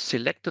some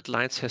selected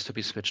lights has to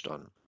be switched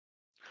on.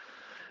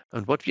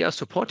 And what we are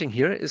supporting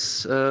here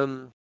is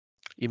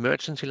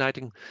emergency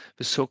lighting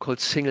with so-called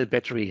single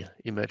battery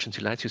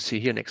emergency lights. You see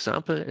here an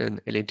example,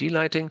 an LED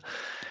lighting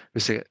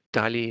with a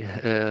DALI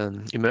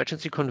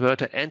emergency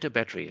converter and a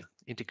battery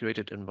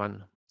integrated in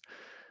one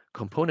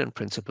component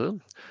principle.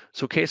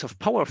 So in case of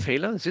power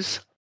failure, this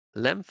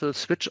lamp will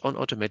switch on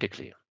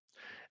automatically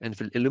and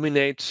will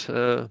illuminate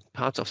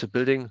parts of the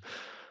building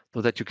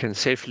so that you can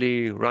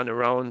safely run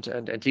around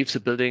and leave the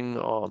building,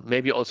 or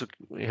maybe also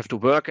you have to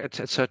work at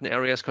certain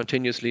areas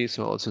continuously.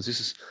 So also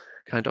this is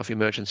kind of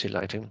emergency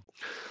lighting.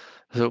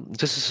 So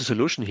this is a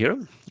solution here,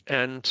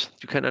 and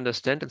you can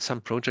understand in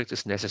some projects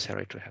it's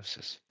necessary to have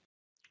this.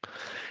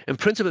 In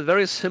principle,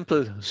 very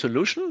simple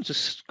solution.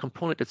 This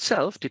component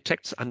itself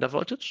detects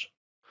undervoltage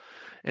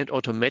and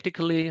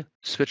automatically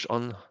switch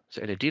on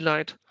the LED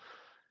light.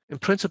 In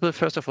principle,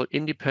 first of all,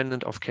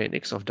 independent of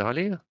KNX of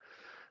DALI.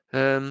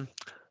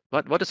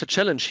 But what is the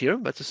challenge here?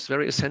 But it's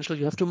very essential.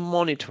 You have to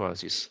monitor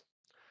this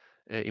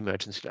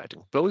emergency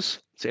lighting,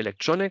 both the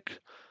electronic,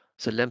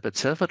 the lamp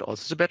itself, but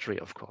also the battery,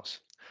 of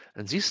course.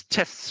 And these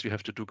tests you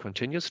have to do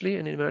continuously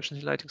in an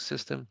emergency lighting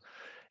system,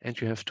 and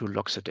you have to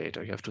log the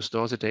data. You have to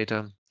store the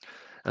data.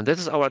 And this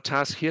is our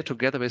task here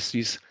together with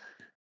these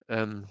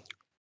KNX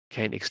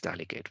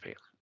DALI Gateway.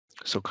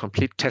 So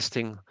complete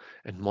testing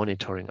and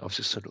monitoring of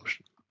the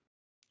solution.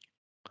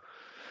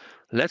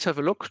 Let's have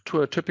a look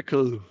to a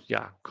typical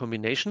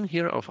combination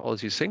here of all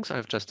these things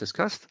I've just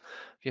discussed.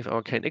 We have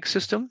our KNX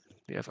system,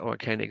 we have our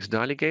KNX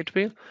DALI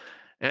gateway,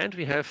 and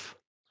we have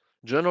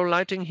general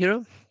lighting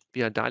here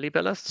via DALI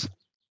ballasts.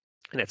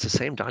 And at the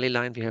same DALI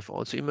line, we have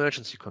also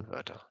emergency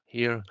converter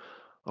here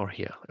or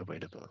here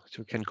available. So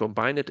you can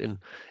combine it in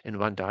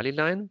one DALI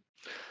line.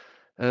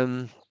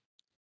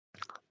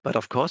 But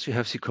of course, you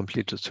have the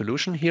complete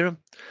solution here.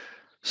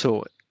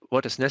 So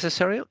what is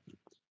necessary?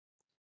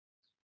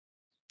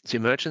 The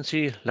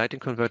emergency lighting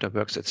converter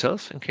works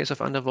itself in case of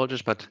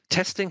undervoltage, but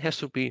testing has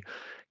to be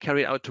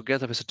carried out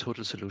together with the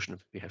total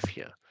solution we have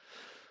here.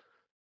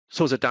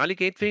 So the DALI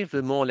gateway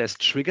will more or less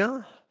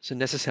trigger the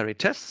necessary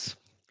tests.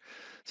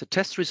 The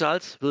test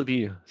results will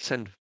be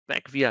sent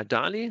back via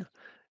DALI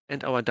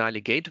and our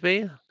DALI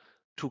gateway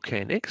to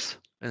KNX.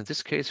 And in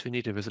this case, we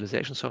need a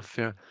visualization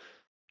software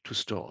to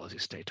store all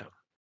this data.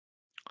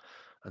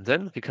 And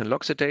then we can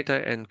log the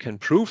data and can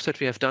prove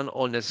that we have done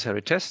all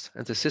necessary tests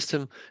and the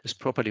system is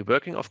properly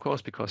working, of course,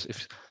 because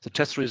if the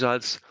test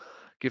results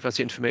give us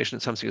the information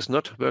that something is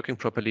not working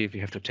properly,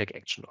 we have to take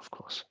action, of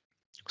course.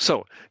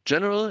 So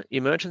general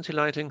emergency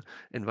lighting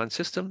in one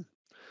system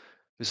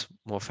with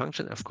more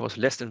function, of course,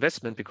 less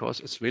investment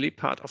because it's really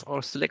part of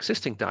our still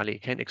existing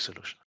DALI KNX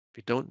solution.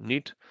 We don't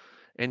need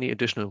any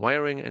additional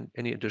wiring and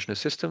any additional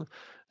system.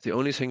 The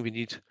only thing we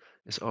need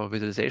is our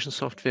visualization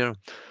software,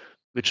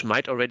 which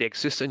might already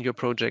exist in your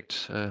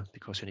project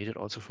because you need it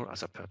also for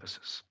other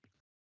purposes.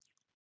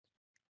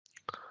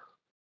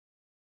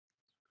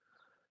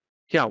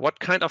 Yeah, what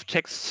kind of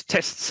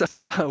tests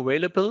are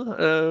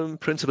available?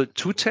 Principle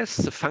 2 tests,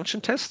 the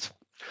function test.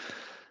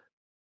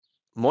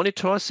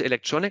 Monitors the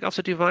electronic of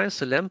the device,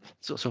 the lamp,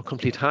 so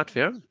complete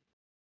hardware.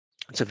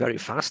 It's a very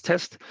fast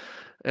test.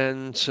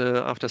 And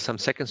after some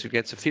seconds, you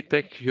get the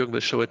feedback. Jürgen will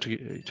show it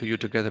to you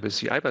together with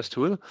the IBAS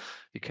tool.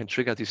 You can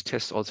trigger these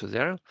tests also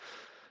there.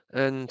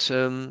 And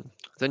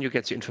then you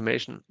get the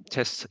information,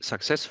 test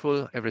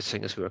successful,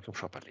 everything is working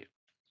properly.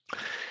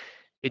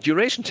 A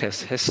duration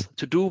test has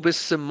to do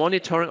with the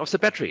monitoring of the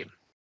battery.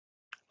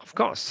 Of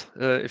course,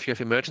 if you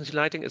have emergency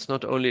lighting, it's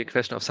not only a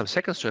question of some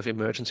seconds to have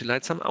emergency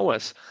light, some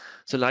hours.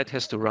 The light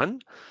has to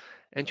run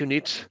and you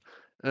need,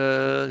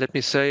 let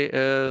me say,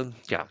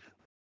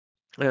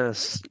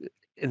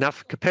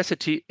 enough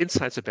capacity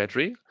inside the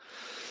battery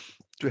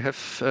to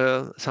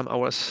have some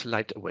hours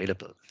light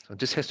available. So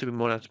this has to be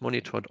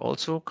monitored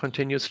also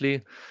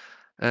continuously.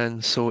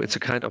 And so it's a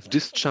kind of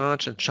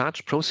discharge and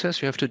charge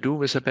process you have to do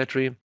with the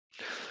battery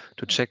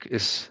to check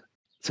is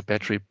the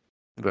battery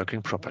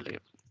working properly.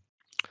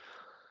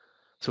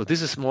 So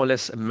this is more or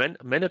less a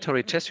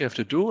mandatory test you have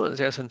to do.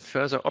 There's a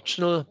further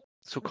optional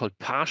so-called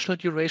partial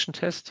duration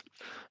test.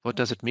 What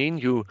does it mean?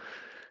 You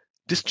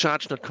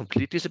discharge not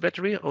completely the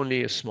battery,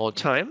 only a small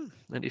time.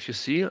 And if you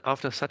see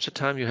after such a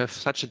time you have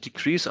such a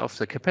decrease of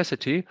the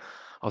capacity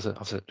of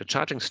the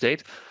charging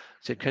state,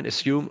 so you can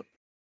assume,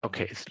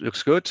 okay, it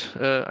looks good.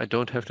 I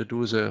don't have to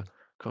do the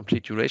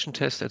complete duration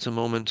test at the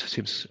moment.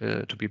 Seems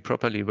to be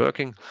properly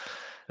working.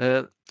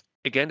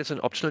 Again, it's an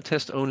optional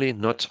test only,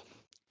 not,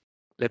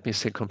 let me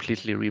say,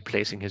 completely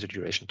replacing the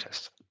duration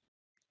test.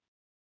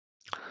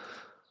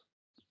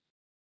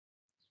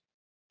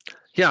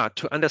 Yeah,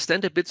 to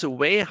understand a bit the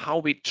way how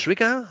we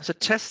trigger the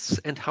tests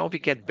and how we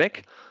get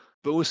back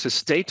both the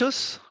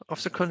status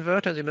of the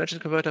converter, the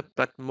emergency converter,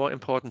 but more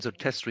important, the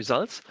test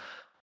results.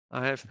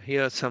 I have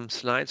here some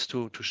slides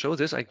to show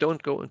this. I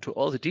don't go into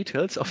all the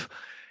details of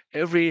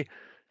every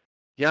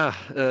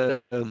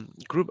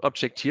group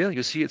object here.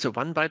 You see it's a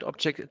 1-byte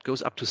object. It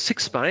goes up to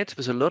 6 bytes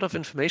with a lot of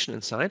information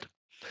inside.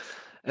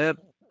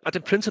 But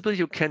in principle,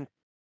 you can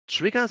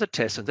trigger the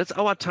test, and that's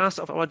our task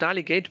of our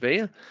DALI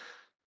gateway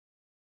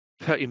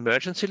per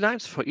emergency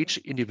light for each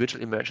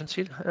individual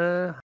emergency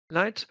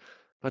light.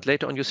 But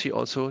later on, you see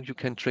also you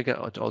can trigger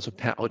it also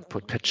per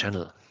output, per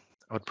channel,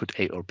 output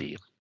A or B.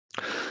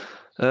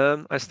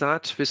 I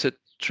start with a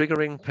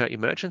triggering per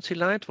emergency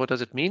light. What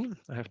does it mean?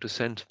 I have to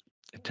send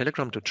a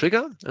telegram to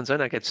trigger, and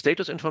then I get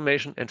status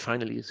information, and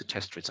finally the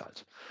test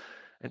result.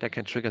 And I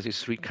can trigger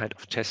these 3 kinds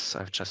of tests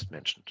I've just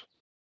mentioned.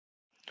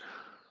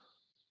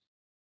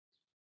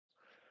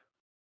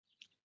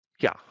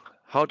 Yeah,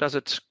 how does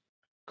it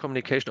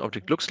communication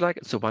object looks like?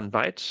 It's a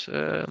 1-byte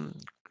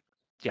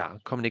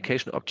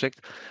communication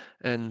object.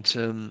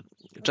 And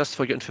just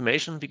for your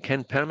information, we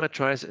can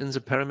parameterize in the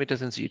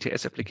parameters in the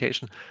ETS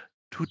application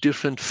 2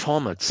 different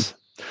formats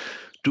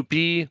to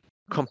be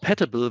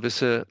compatible with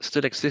the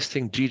still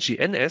existing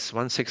GGNS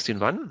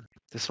 1.16.1.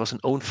 This was an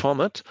own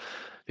format.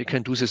 We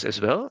can do this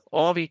as well,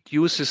 or we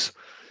use this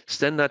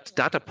standard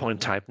data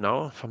point type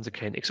now from the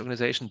KNX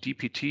organization,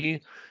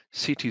 DPT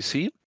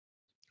CTC,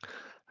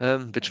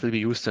 which will be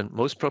used then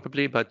most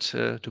probably, but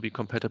to be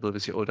compatible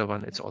with the older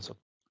one, it's also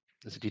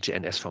the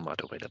DGNS format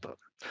available.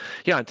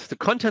 Yeah, and the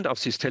content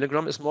of this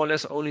telegram is more or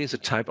less only the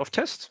type of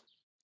test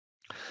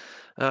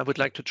I would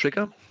like to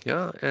trigger.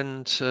 Yeah,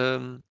 and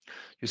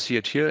you see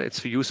it here.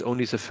 We use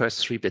only the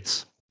first 3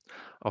 bits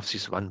of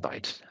this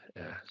 1-byte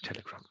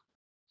telegram.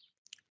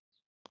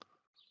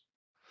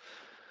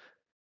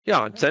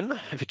 Yeah, and then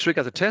if we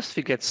trigger the test,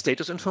 we get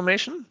status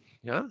information.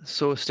 Yeah,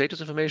 so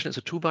status information is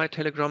a 2-byte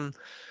telegram.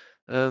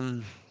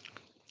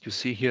 You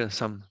see here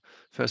some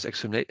first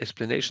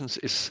explanations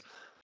is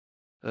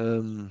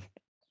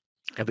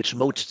which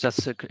mode does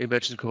the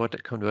emergency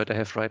converter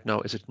have right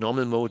now? Is it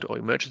normal mode or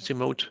emergency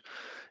mode?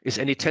 Is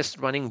any test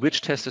running?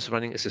 Which test is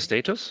running is the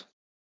status.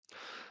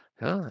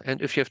 Yeah, and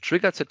if you have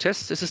triggered the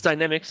test, this is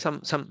dynamic.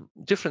 Some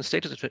different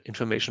status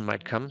information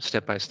might come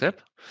step by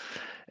step.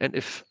 And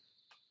if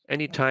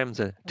anytime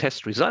the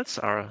test results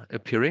are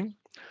appearing,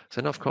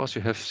 then of course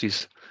you have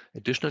this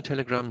additional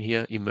telegram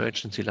here,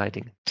 emergency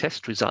lighting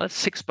test results,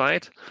 6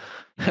 byte,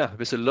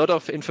 with a lot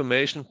of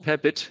information per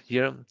bit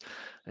here.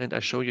 And I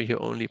show you here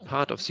only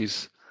part of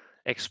this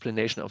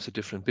explanation of the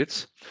different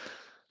bits.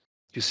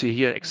 You see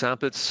here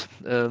examples.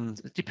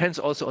 It depends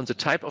also on the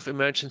type of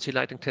emergency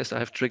lighting test I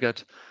have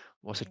triggered.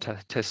 Was the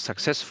test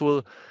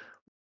successful?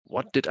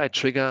 What did I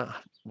trigger?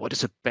 What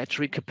is the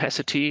battery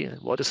capacity?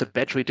 What is the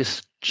battery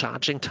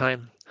discharging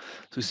time?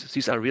 So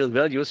these are real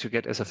values you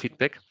get as a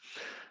feedback.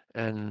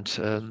 And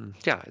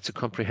it's a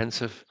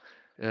comprehensive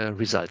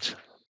result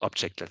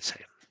object, let's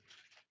say.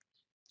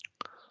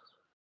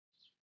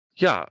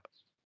 Yeah,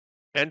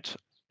 and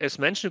as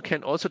mentioned, you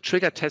can also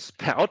trigger tests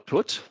per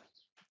output.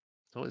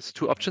 So it's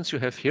 2 options you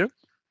have here.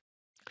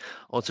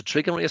 Also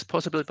triggering is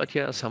possible, but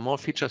here are some more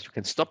features. You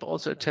can stop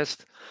also a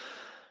test.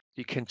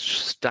 You can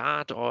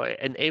start or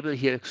enable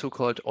here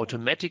so-called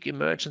automatic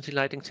emergency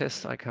lighting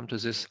tests. I come to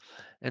this.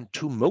 And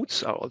 2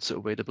 modes are also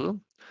available,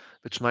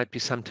 which might be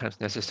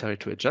sometimes necessary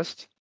to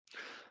adjust.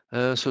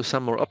 So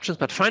some more options,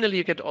 but finally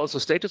you get also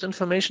status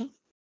information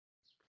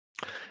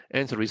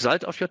and the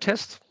result of your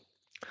test.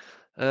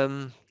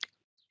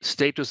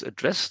 Status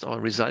addressed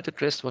or result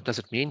addressed, what does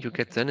it mean? You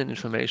get then an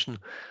information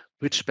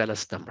which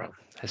ballast number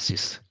has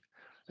this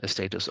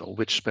status or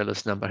which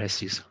ballast number has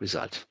this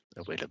result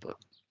available.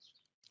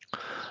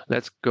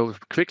 Let's go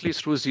quickly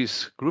through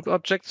these group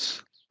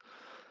objects.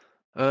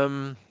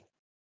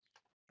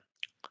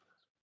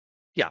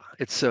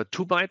 It's a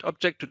 2-byte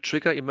object to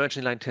trigger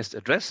emergency line test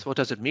address. What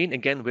does it mean?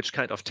 Again, which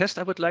kind of test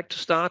I would like to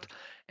start.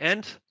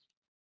 And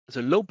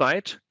the low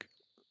byte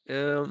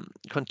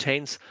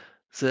contains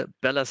the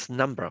ballast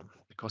number,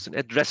 because an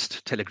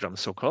addressed telegram,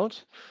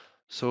 so-called.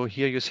 So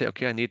here you say,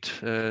 okay, I need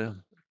to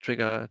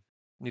trigger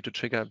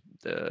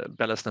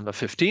ballast number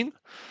 15.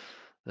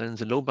 Then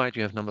the low byte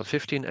you have number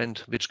 15 and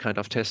which kind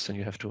of test, and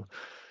you have to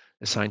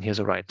assign here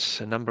the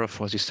right number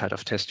for this type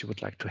of test you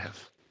would like to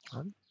have.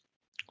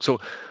 So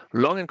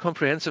long and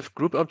comprehensive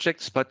group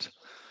objects, but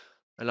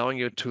allowing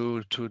you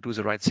to do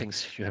the right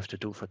things you have to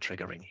do for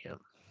triggering here.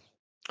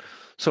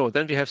 So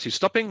then we have the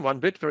stopping, 1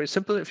 bit, very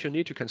simple. If you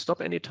need, you can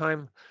stop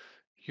anytime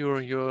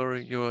your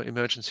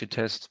emergency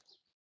test.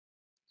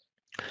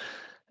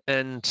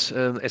 And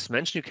as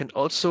mentioned, you can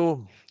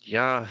also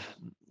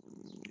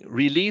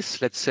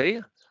release, let's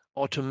say,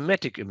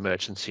 automatic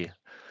emergency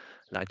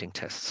lighting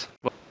tests.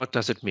 What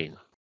does it mean?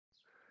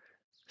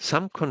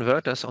 Some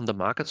converters on the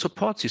market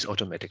support these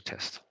automatic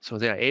tests. So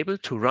they are able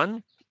to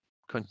run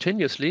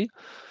continuously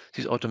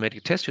these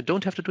automatic tests. You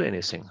don't have to do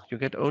anything. You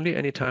get only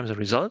anytime the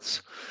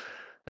results.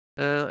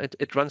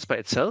 It runs by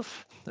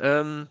itself.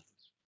 To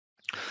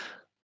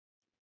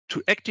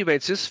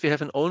activate this, we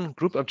have an own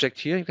group object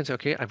here. You can say,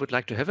 okay, I would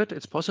like to have it.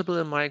 It's possible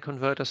in my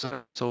converter.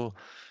 So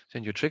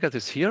Then you trigger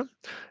this here,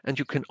 and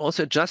you can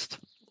also adjust,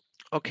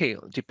 okay,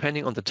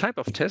 depending on the type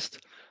of test,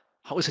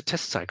 how is a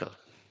test cycle?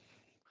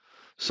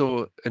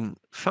 So a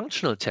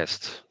functional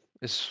test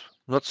is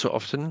not so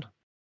often,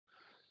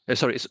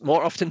 it's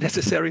more often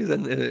necessary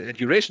than a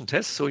duration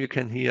test. So you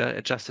can here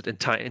adjust it in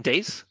time, in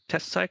days,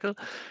 test cycle.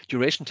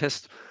 Duration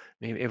test,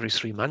 maybe every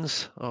 3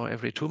 months or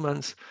every 2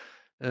 months.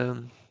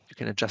 You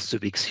can adjust the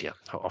weeks here,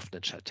 how often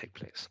it shall take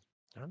place.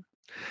 Yeah?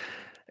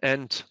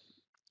 And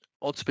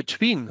also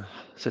between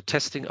the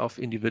testing of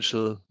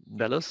individual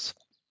ballasts,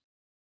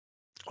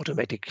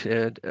 automatic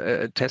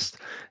test,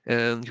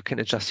 you can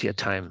adjust here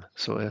time.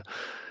 So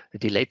a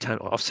delay time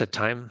or offset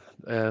time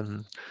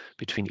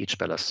between each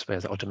ballast where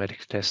the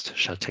automatic test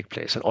shall take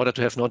place in order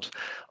to have not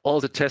all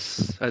the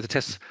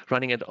tests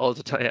running at all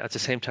the time at the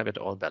same time at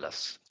all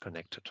ballasts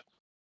connected.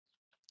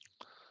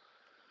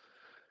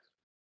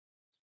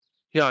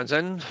 Yeah, and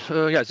then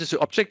this is the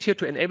object here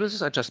to enable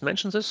this. I just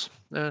mentioned this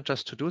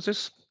just to do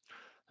this.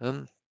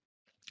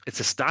 It's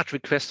a start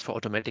request for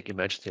automatic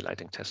emergency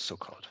lighting test,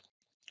 so-called.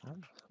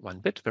 1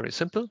 bit, very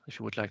simple, if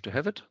you would like to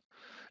have it,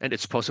 and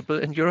it's possible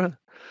in your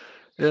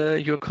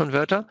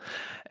converter.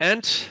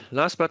 And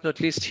last but not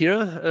least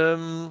here,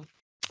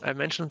 I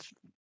mentioned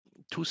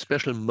 2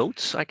 special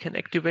modes I can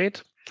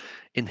activate,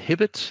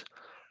 inhibit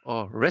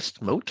or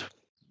rest mode.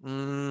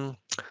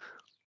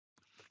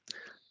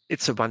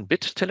 It's a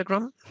 1-bit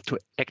telegram to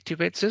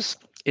activate this.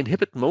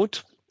 Inhibit mode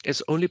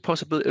is only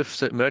possible if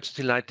the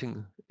emergency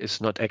lighting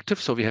is not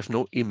active, so we have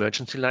no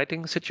emergency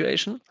lighting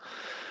situation.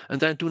 And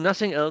then do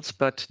nothing else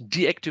but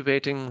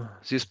deactivating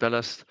this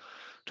ballast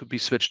to be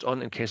switched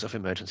on in case of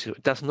emergency.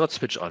 It does not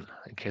switch on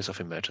in case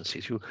of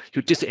emergencies. You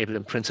disable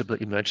in principle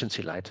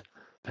emergency light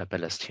per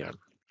ballast here,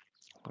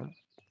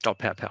 or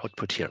per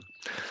output here.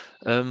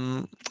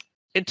 In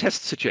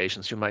test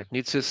situations, you might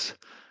need this,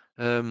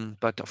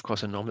 but of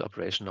course, in normal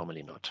operation,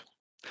 normally not.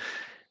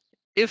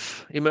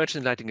 If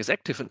emergency lighting is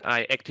active and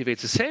I activate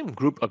the same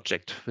group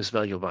object with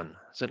value 1,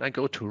 then I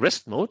go to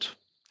rest mode,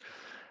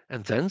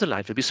 and then the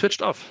light will be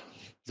switched off.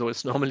 So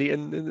it's normally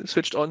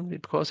switched on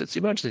because it's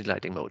emergency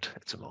lighting mode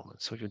at the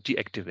moment. So you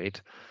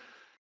deactivate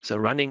the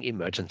running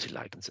emergency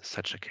light in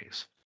such a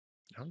case.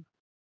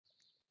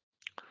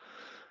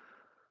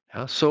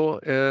 So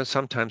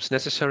sometimes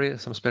necessary,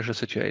 some special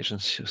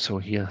situations. So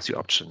here the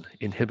option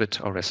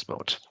inhibit or rest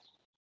mode.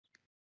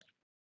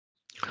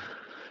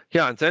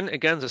 Yeah, and then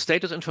again, the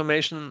status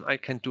information, I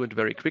can do it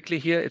very quickly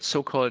here. It's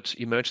so-called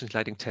emergency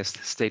lighting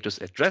test status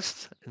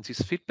addressed in this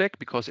feedback,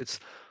 because it's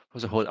for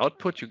the whole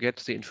output. You get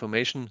the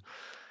information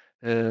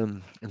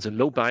in the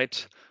low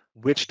byte,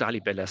 which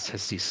DALI ballast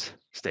has this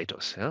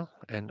status, yeah?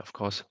 And of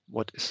course,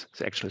 what is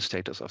the actual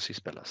status of this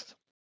ballast.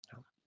 Yeah?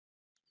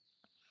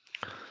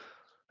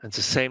 And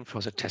the same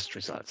for the test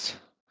results.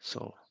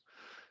 So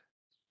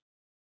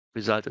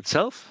result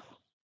itself,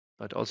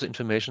 but also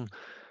information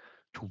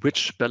to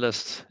which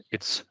ballast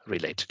it's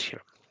related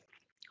here.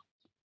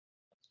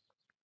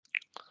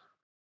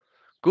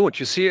 Good.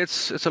 You see,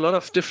 it's a lot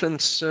of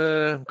different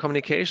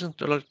communication,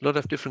 a lot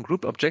of different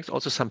group objects,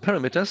 also some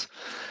parameters.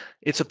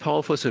 It's a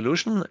powerful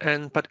solution,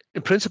 but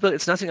in principle,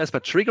 it's nothing else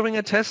but triggering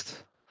a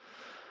test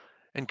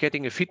and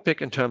getting a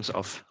feedback in terms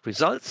of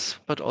results,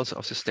 but also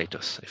of the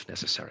status if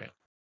necessary.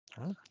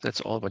 That's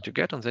all what you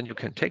get, and then you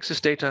can take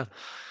this data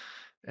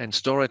and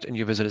store it in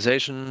your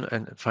visualization,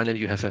 and finally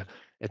you have a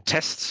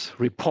test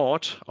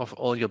report of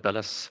all your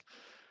ballasts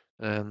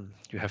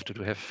you have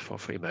to have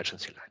for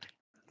emergency lighting.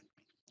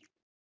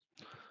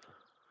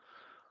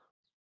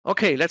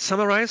 Okay, let's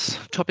summarize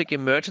topic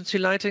emergency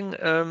lighting.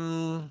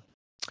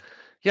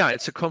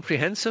 It's a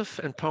comprehensive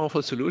and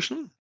powerful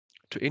solution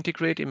to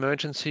integrate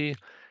emergency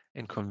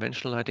and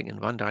conventional lighting in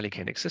one DALI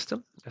KNX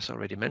system, as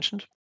already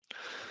mentioned.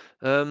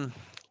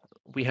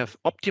 We have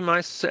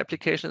optimized the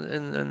application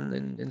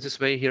in this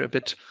way here a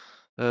bit.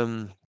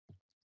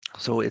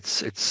 So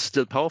it's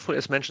still powerful,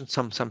 as mentioned,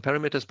 some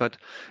parameters, but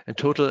in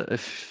total,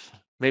 if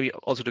maybe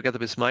also together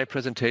with my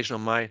presentation or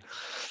my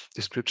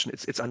description,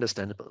 it's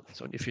understandable.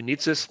 So if you need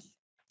this,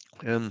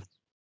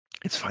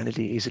 it's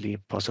finally easily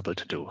possible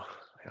to do.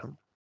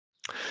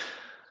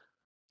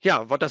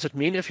 What does it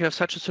mean if you have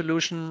such a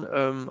solution?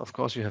 Of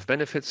course, you have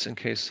benefits in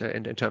case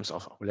in terms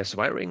of less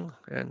wiring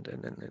and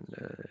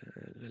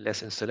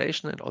less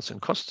installation, and also in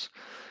costs,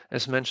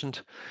 as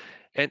mentioned.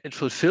 And it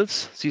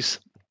fulfills this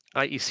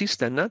IEC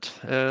standard.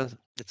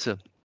 It's a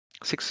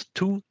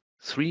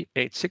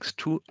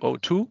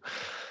 62386-202.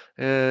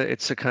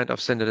 It's a kind of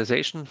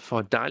standardization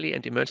for DALI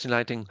and emergency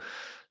lighting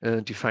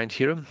defined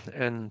here.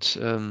 And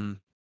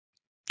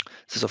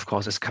this, of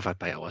course, is covered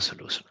by our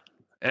solution.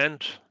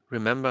 And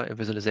remember, a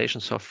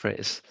visualization software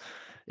is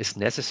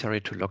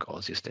necessary to log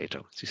all these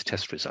data, these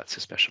test results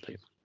especially.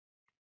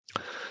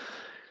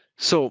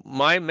 So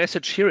my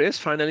message here is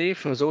finally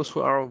for those who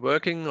are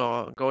working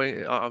or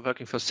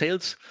working for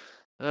sales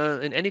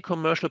in any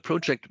commercial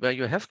project where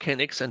you have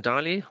KNX and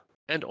DALI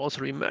and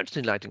also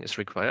emergency lighting is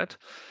required,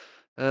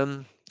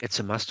 it's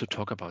a must to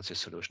talk about this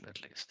solution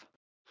at least.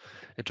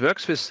 It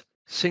works with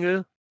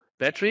single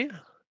battery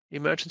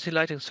emergency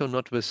lighting, so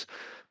not with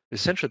with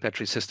central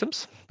battery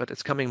systems, but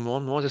it's coming more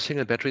and more the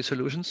single battery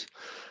solutions.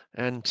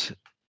 And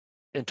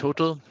in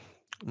total,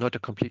 not a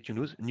complete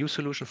new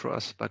solution for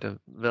us, but a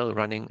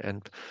well-running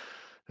and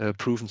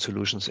proven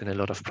solutions in a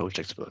lot of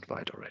projects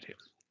worldwide already.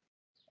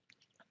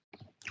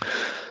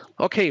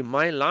 Okay,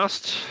 my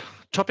last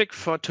topic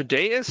for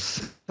today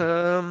is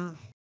DALI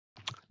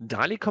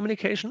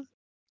communication.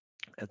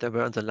 There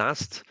were in the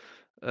last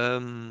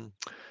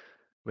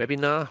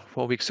webinar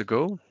 4 weeks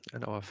ago,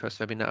 and our first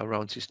webinar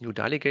around these new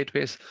DALI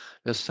gateways,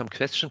 there's some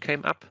question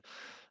came up.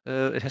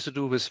 It has to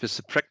do with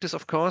the practice,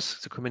 of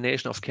course, the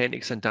combination of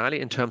KNX and DALI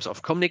in terms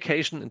of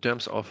communication, in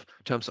terms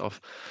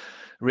of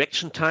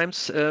reaction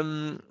times.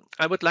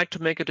 I would like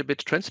to make it a bit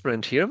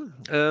transparent here.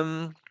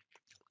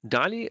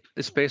 DALI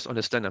is based on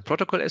a standard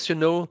protocol, as you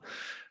know,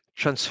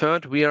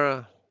 transferred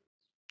via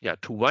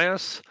 2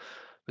 wires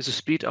with a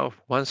speed of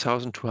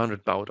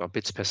 1,200 baud or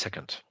bits per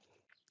second.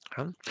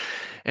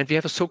 And we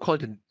have a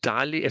so-called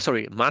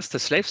DALI,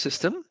 master-slave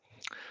system.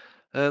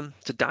 The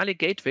DALI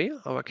gateway,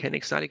 our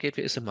KNX DALI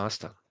gateway, is a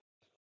master.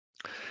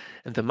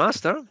 And the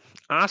master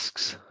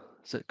asks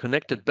the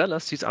connected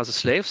ballast, these are the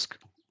slaves,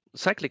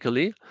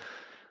 cyclically,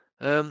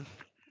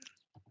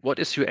 what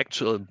is your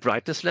actual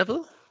brightness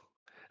level?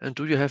 And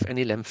do you have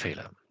any lamp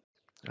failure?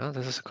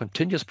 This is a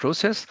continuous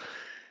process.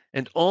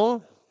 And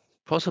all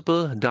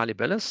possible DALI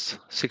ballasts,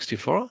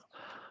 64,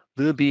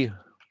 will be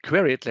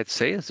queried, let's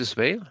say, this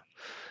way.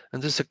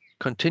 And this is a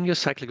continuous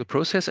cyclical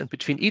process. And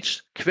between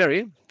each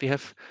query, we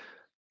have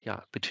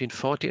between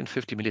 40 and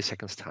 50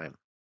 milliseconds time.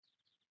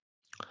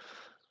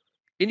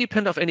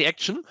 Independent of any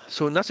action,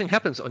 so nothing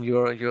happens on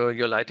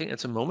your lighting at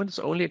the moment. It's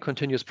only a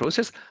continuous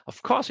process.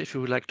 Of course, if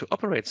you would like to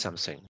operate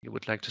something, you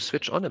would like to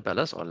switch on a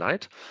ballast or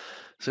light,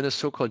 then a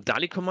so-called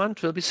DALI command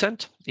will be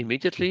sent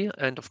immediately,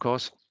 and of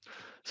course,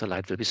 the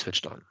light will be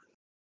switched on.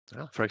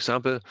 For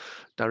example,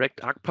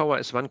 direct arc power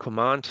is one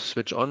command,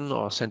 switch on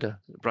or send a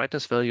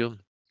brightness value,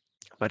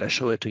 but I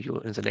show it to you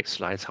in the next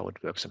slides how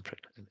it works in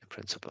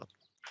principle.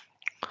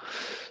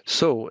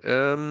 So,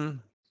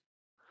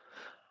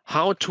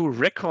 how to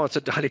record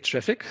the DALI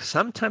traffic,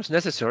 sometimes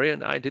necessary,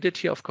 and I did it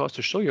here, of course,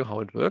 to show you how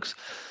it works.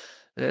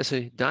 There's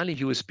a DALI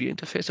USB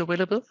interface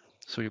available.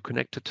 So you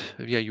connect it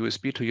via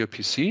USB to your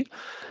PC,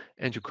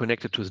 and you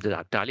connect it to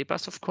the DALI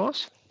bus, of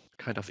course,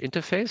 kind of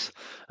interface.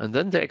 And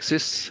then there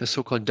exists a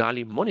so-called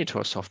DALI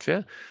monitor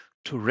software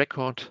to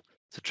record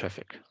the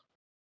traffic.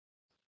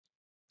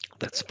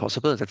 That's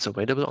possible, that's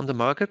available on the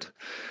market.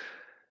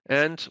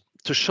 And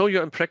to show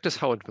you in practice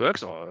how it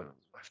works, or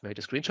I've made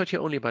a screenshot here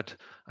only, but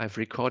I've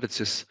recorded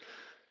this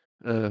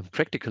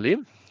practically.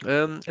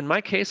 In my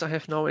case, I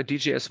have now a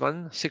DG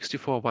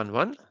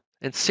x.64.1.1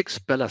 and 6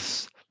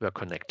 ballasts were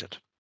connected.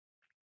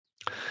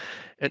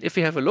 And if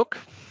we have a look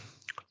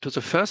to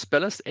the first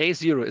ballast,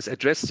 A0 is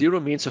address 0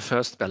 means the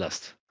first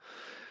ballast.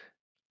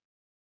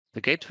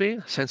 The gateway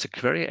sends a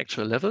query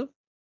actual level,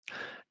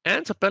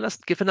 and the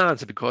ballast gives an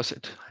answer because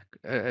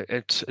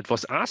it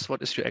was asked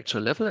what is your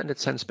actual level, and it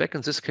sends back,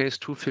 in this case,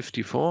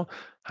 254,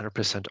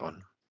 100%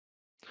 on.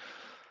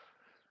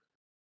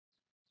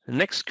 The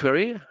next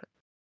query,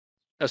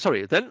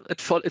 then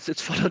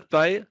it's followed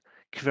by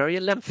query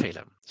lamp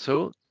failure.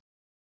 So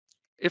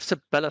if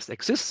the ballast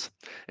exists,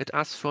 it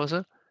asks for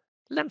the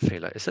lamp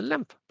failure. Is the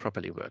lamp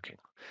properly working?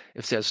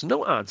 If there's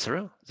no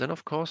answer, then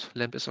of course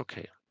lamp is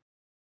okay.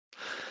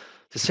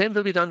 The same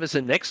will be done with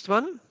the next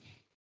one.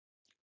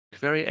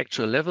 Query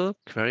actual level,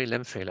 query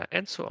lamp failure,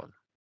 and so on.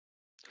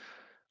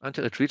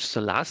 Until it reaches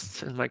the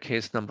last, in my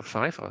case, number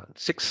 5 or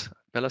 6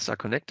 ballasts are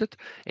connected,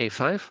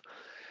 A5,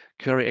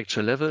 query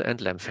actual level and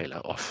lamp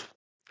failure off.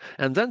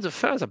 And then the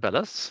further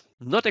ballasts,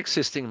 not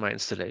existing in my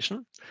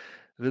installation,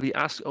 will be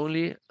asked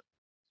only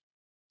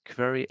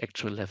query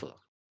actual level.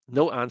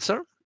 No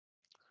answer.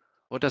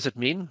 What does it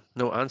mean?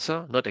 No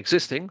answer, not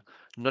existing,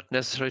 not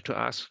necessary to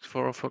ask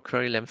for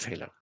query lamp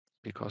failure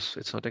because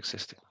it's not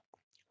existing.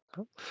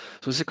 So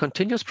it's a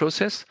continuous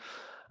process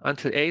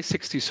until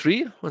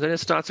A63, and then it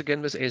starts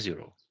again with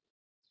A0.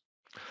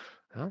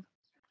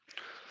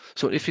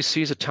 So if you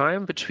see the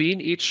time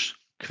between each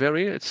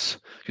query,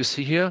 you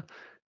see here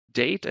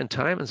date and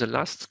time in the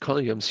last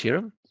columns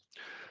here.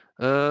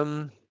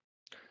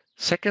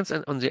 Seconds,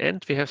 and on the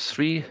end we have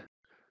 3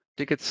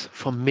 digits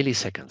for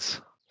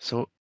milliseconds.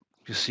 So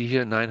you see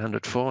here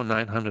 904,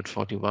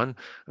 941,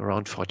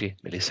 around 40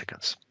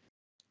 milliseconds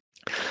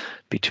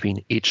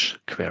between each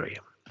query.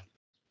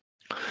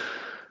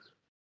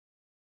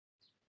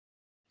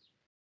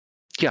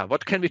 Yeah,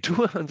 what can we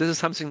do? And this is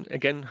something,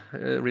 again,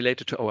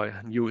 related to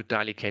our new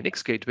DALI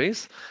KNX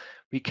gateways.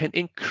 We can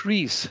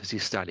increase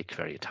this DALI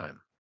query time.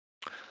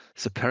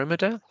 The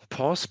parameter,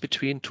 pause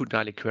between 2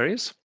 DALI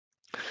queries,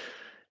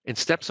 in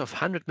steps of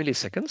 100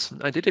 milliseconds.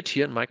 I did it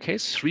here in my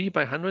case, 3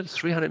 by 100,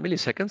 300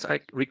 milliseconds. I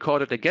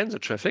recorded again the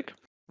traffic.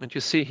 And you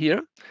see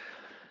here,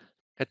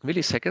 at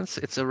milliseconds,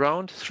 it's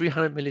around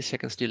 300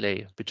 milliseconds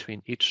delay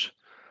between each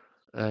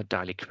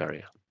DALI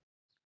query.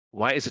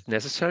 Why is it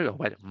necessary, or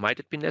why might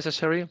it be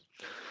necessary?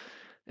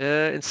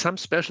 In some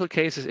special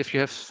cases, if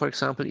you have, for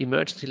example,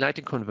 emergency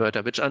lighting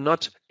converter, which are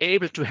not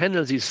able to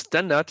handle these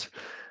standard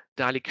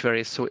DALI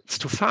queries, so it's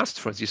too fast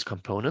for these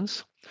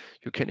components,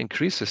 you can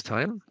increase this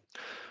time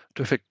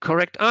to have a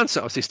correct answer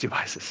of these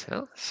devices.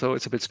 Yeah? So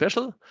it's a bit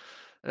special,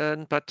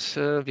 but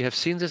we have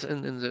seen this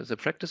in the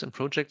practice and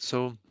project,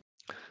 so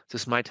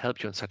this might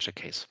help you in such a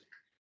case.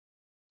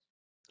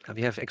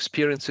 We have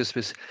experiences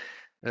with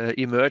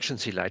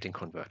emergency lighting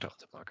converter on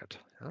the market.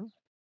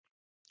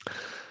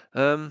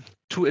 Yeah?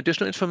 Two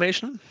additional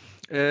information.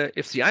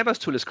 If the IBUS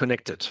tool is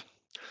connected,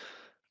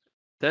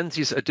 then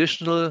this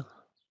additional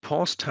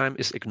pause time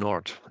is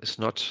ignored. It's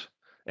not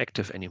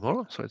active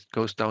anymore, so it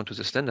goes down to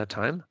the standard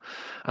time.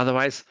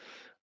 Otherwise,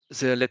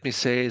 let me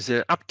say,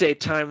 the update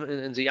time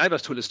in the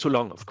IBUS tool is too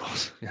long, of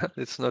course. Yeah?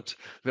 It's not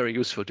very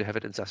useful to have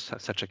it in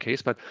such a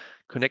case, but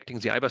connecting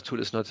the IBUS tool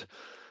is not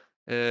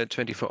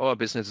 24-hour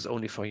business, it's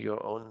only for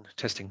your own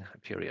testing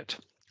period.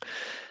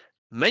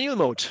 Manual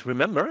mode,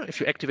 remember, if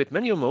you activate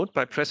manual mode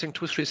by pressing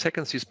 2-3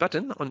 seconds this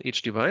button on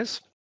each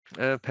device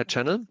per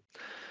channel,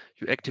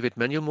 you activate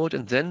manual mode,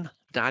 and then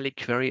DALI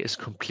query is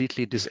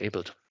completely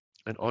disabled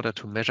in order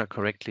to measure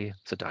correctly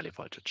the DALI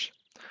voltage.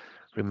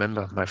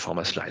 Remember my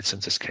former slides in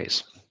this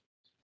case.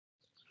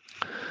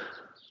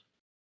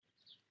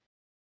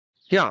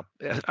 Yeah,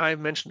 I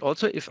mentioned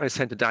also if I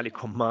send a DALI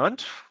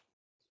command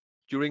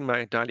during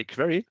my DALI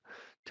query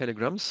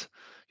telegrams,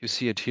 you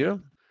see it here,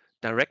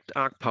 direct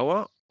arc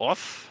power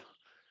off,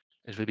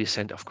 it will be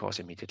sent, of course,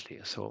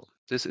 immediately. So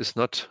this is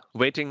not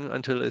waiting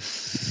until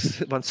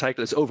one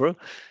cycle is over.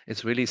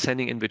 It's really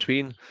sending in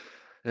between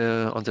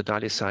on the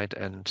DALI side,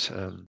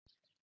 and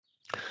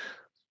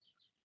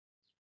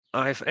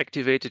I've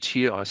activated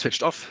here or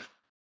switched off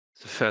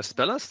the first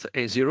ballast,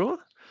 A0.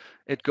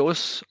 It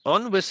goes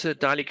on with the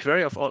DALI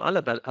query of all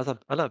other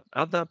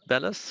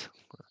ballasts.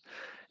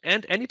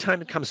 And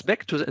anytime it comes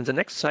back to in the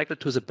next cycle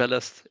to the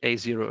ballast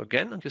A0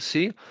 again, and you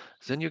see,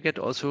 then you get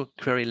also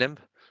query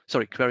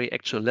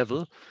actual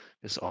level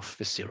is off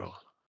with 0.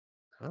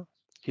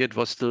 Here it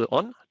was still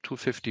on,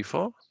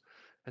 254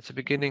 at the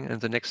beginning, and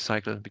the next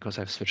cycle, because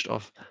I've switched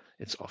off,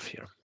 it's off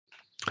here.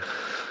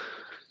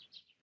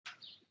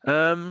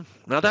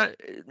 Another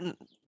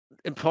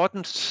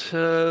important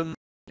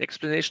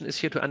explanation is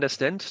here to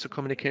understand the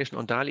communication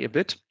on DALI a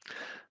bit.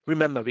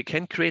 Remember, we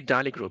can create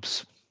DALI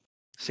groups,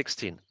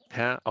 16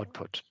 per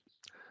output,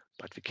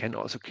 but we can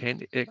also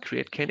create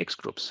KNX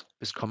groups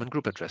with common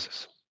group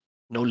addresses.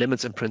 No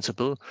limits in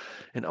principle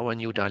in our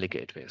new DALI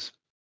gateways.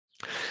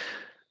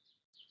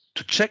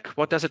 To check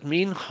what does it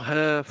mean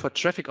for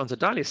traffic on the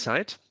DALI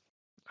side,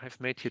 I've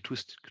made here 2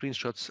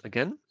 screenshots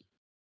again.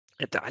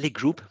 A DALI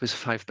group with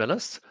 5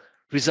 ballasts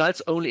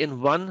results only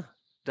in 1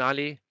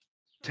 DALI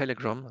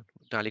telegram,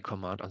 DALI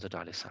command on the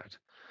DALI side,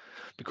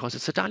 because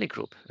it's a DALI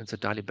group and the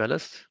DALI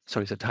ballast,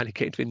 the DALI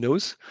gateway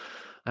knows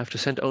I have to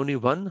send only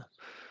 1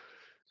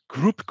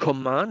 group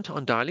command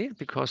on DALI,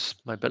 because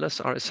my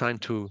ballasts are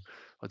assigned to,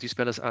 or these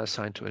ballasts are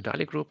assigned to a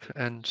DALI group,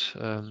 and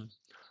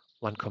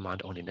 1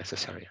 command only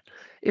necessary.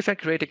 If I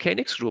create a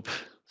KNX group,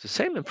 the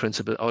same in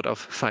principle, out of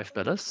 5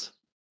 ballasts,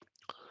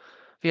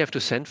 we have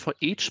to send for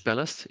each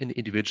ballast an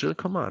individual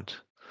command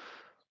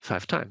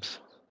 5 times.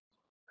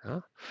 Yeah?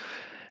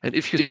 And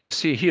if you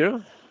see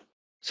here,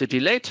 the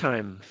delay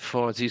time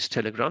for these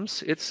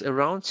telegrams, it's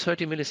around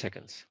 30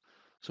 milliseconds.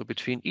 So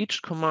between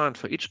each command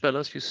for each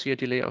ballast, you see a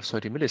delay of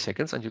 30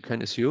 milliseconds, and you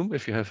can assume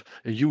if you have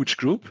a huge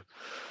group,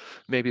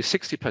 maybe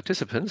 60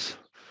 participants,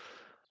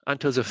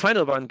 until the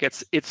final one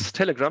gets its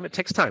telegram, it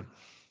takes time.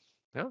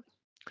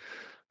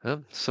 Yeah?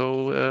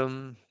 So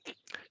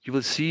you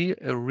will see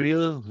a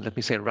real, let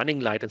me say, running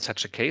light in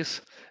such a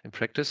case in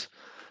practice,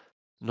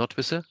 not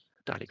with a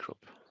DALI group.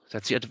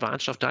 That's the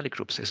advantage of DALI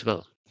groups as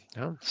well.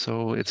 Yeah?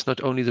 So it's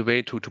not only the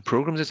way to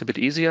program this a bit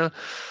easier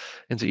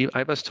in the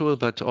IBUS tool,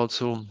 but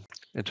also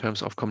in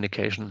terms of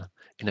communication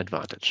in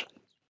advantage.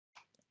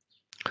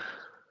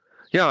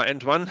 Yeah,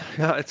 and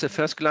it's at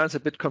first glance a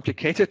bit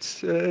complicated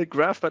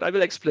graph, but I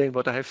will explain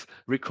what I have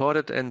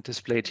recorded and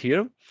displayed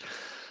here.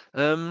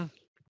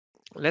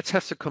 Let's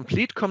have the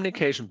complete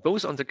communication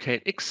both on the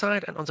KNX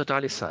side and on the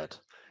DALI side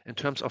in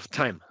terms of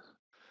time.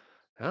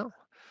 Yeah?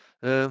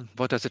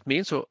 What does it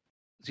mean? So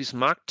these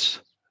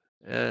marked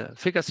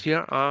figures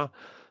here are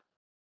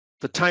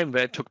the time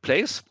where it took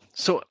place.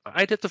 So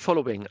I did the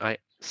following. I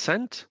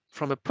sent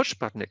from a push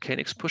button, a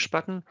KNX push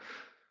button,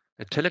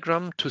 a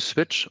telegram to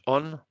switch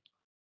on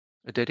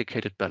a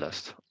dedicated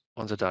ballast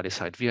on the DALI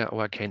side via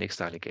our KNX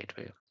DALI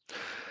gateway.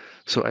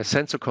 So I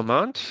sent the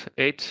command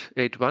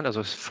 881,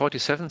 also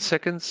 47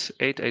 seconds,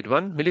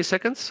 881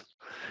 milliseconds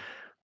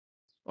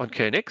on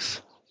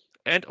KNX.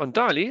 And on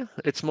DALI,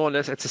 it's more or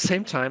less at the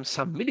same time,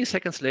 some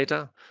milliseconds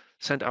later,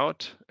 sent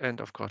out, and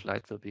of course,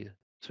 light will be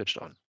switched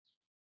on.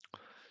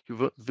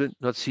 You will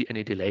not see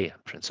any delay in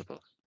principle,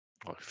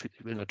 or you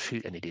will not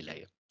feel any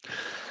delay.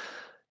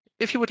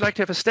 If you would like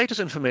to have a status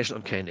information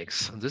on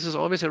KNX, and this is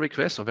always a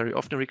request, or very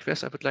often a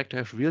request, I would like to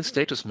have real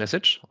status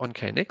message on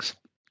KNX.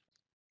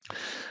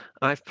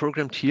 I've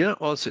programmed here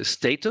also a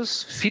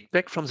status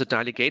feedback from the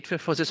DALI gateway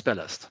for this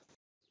ballast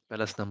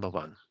number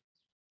 1.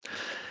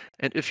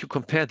 And if you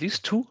compare these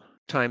 2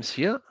 times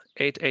here,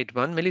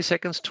 881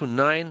 milliseconds to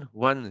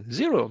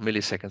 910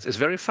 milliseconds. It's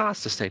very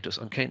fast, the status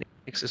on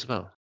KNX as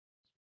well.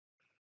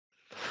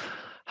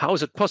 How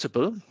is it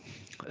possible?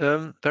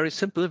 Very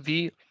simple.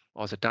 The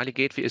DALI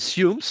gateway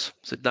assumes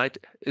the light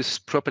is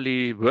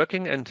properly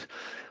working and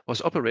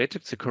was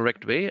operated the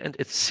correct way, and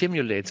it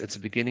simulates at the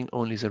beginning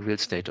only the real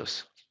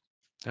status.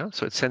 Yeah?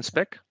 So it sends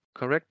back,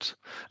 correct,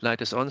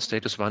 light is on,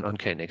 status 1 on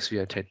KNX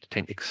via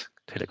 10x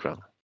telegram.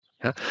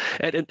 Yeah?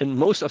 And in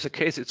most of the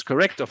cases, it's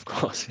correct, of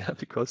course, yeah,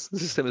 because the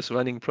system is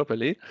running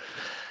properly.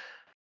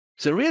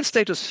 The real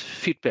status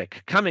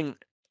feedback coming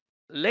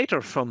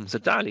later from the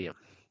DALI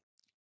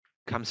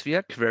comes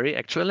via query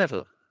actual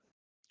level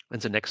in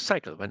the next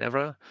cycle,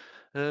 whenever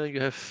you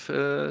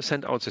have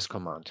sent out this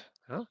command.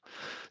 Yeah?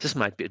 This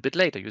might be a bit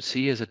later. You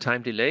see here the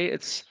time delay,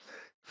 it's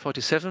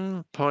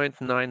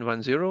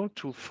 47.910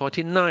 to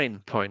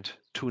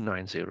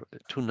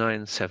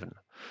 49.297.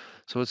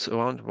 So it's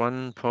around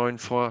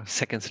 1.4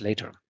 seconds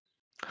later.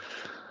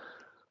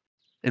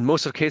 In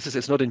most of the cases,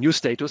 it's not a new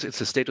status. It's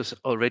a status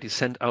already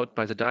sent out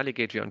by the DALI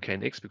gateway on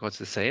KNX because it's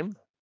the same.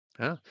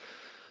 Yeah.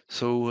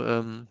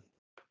 So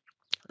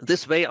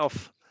this way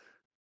of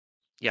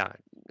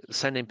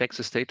sending back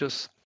the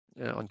status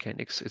on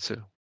KNX, it's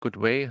a good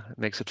way. It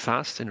makes it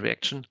fast in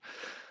reaction,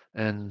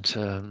 and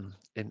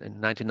in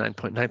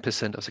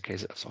 99.9% of the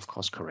cases, it's of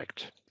course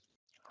correct.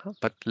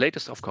 But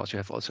latest, of course, you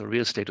have also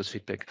real status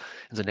feedback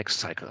in the next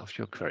cycle of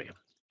your query.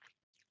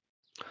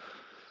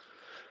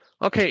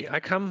 Okay, I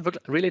come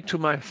really to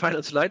my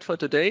final slide for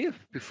today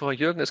before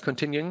Jürgen is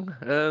continuing.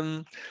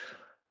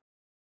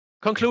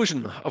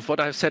 Conclusion of what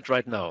I've said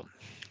right now.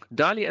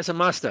 DALI as a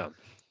master,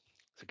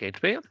 the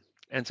gateway,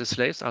 and the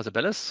slaves are the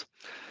ballast,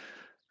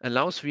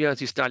 allows via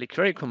these DALI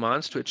query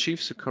commands to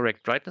achieve the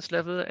correct brightness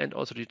level and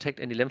also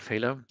detect any lamp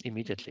failure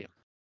immediately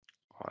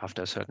or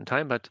after a certain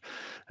time, but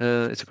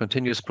it's a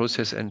continuous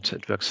process and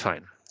it works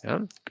fine. Yeah?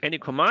 Any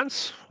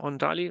commands on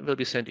DALI will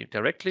be sent in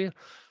directly,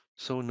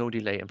 so no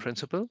delay in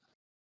principle.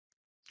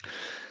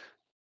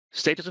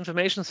 Status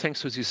information,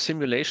 thanks to the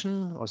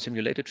simulation or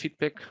simulated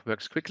feedback,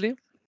 works quickly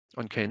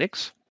on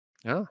KNX.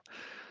 Yeah.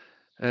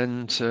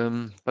 And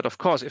but of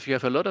course, if you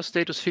have a lot of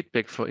status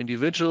feedback for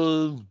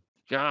individual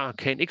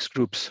KNX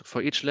groups,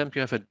 for each lamp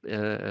you have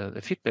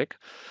a feedback.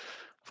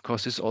 Of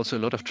course, this is also a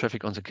lot of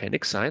traffic on the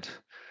KNX side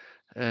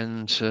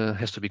and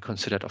has to be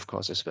considered, of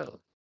course, as well.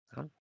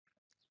 Yeah.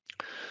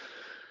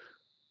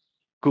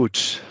 Good.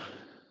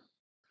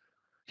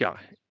 Yeah.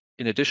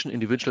 In addition,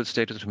 individual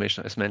status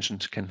information, as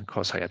mentioned, can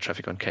cause higher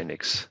traffic on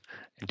KNX,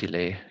 and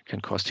delay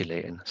can cause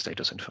delay in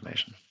status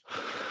information.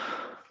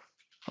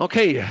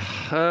 Okay.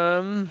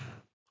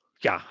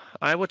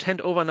 I would hand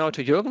over now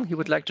to Jürgen. He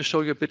would like to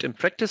show you a bit in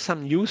practice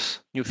some new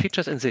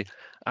features in the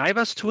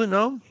IBUS tool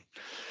now.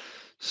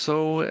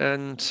 So,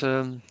 and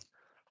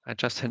I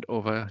just hand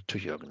over to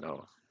Jürgen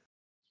now.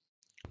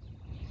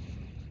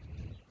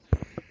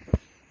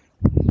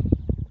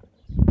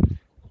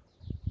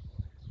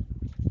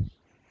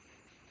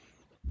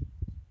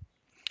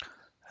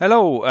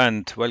 Hello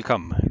and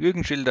welcome.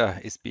 Jürgen Schilder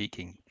is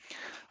speaking.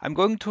 I'm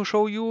going to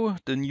show you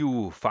the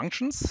new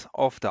functions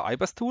of the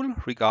IBUS tool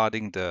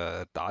regarding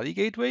the DALI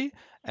gateway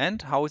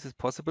and how is it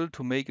possible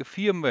to make a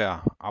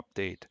firmware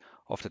update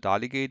of the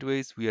DALI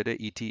gateways via the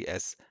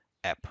ETS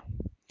app.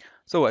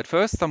 So at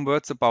first, some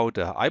words about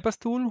the IBUS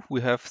tool.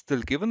 We have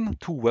still given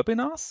 2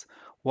 webinars,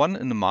 one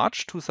in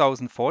March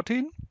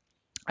 2014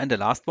 and the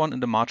last one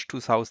in the March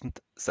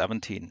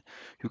 2017.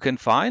 You can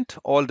find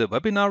all the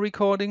webinar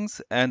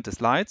recordings and the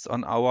slides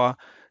on our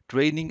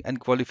training and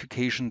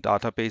qualification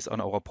database on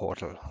our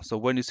portal. So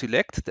when you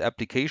select the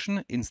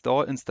application,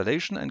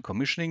 installation and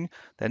commissioning,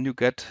 then you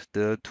get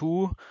the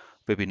 2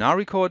 webinar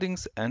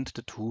recordings and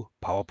the 2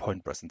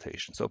 PowerPoint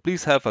presentations. So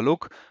please have a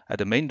look at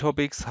the main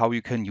topics, how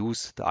you can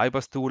use the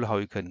IBUS tool, how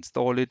you can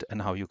install it and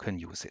how you can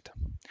use it.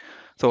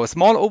 So a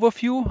small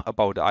overview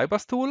about the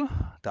IBUS tool.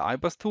 The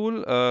IBUS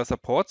tool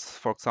supports,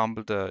 for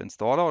example, the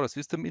installer or the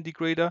system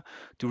integrator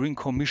during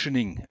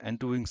commissioning and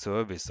doing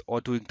service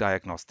or doing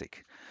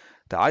diagnostic.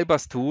 The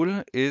IBUS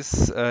tool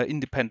is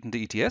independent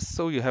ETS,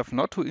 so you have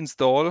not to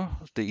install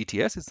the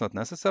ETS, it's not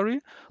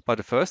necessary. But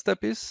the first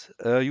step is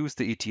use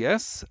the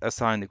ETS,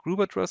 assign the group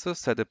addresses,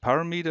 set the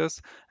parameters,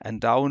 and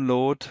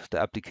download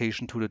the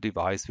application to the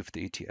device with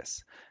the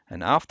ETS.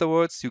 And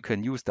afterwards, you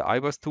can use the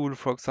IBUS tool,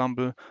 for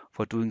example,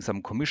 for doing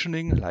some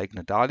commissioning, like in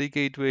the DALI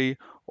gateway,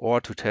 or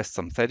to test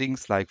some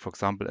settings, like, for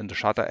example, in the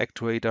shutter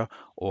actuator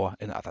or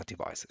in other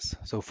devices.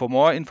 So for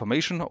more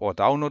information or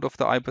download of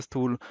the IBUS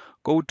tool,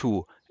 go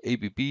to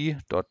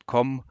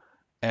abb.com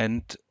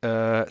and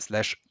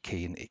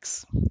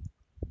 /KNX.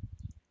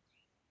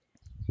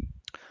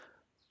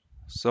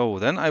 So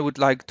then I would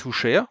like to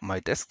share my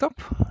desktop.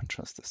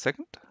 Just a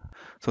second.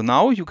 So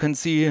now you can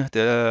see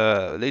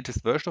the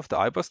latest version of the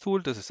IBUS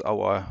tool. This is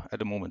our, at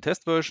the moment,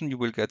 test version. You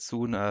will get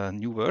soon a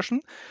new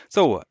version.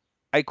 So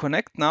I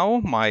connect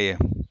now my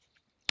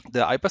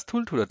the IBUS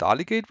tool to the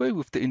DALI gateway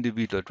with the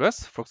individual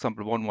address, for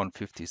example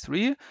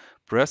 1153,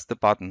 press the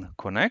button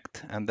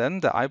connect, and then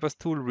the IBUS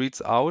tool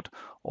reads out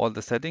all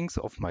the settings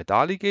of my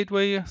DALI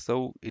gateway,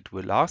 so it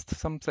will last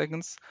some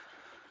seconds.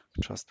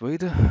 Just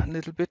wait a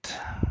little bit.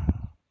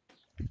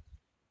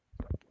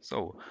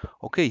 So,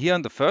 okay, here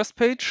on the first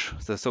page,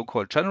 the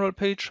so-called general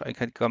page,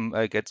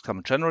 I get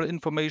some general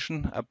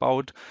information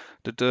about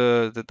the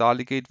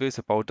DALI gateways,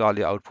 about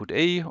DALI output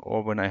A,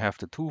 or when I have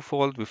the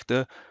twofold with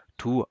the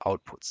two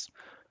outputs.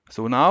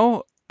 So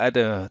now at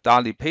the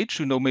DALI page,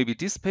 you know maybe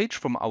this page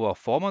from our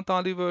former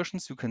DALI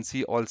versions, you can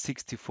see all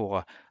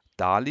 64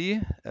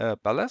 DALI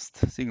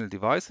ballast single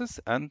devices,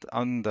 and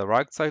on the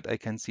right side I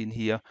can see in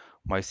here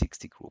my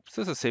 60 groups.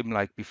 This is the same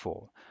like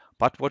before.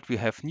 But what we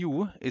have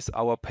new is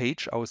our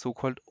page, our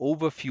so-called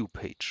overview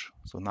page.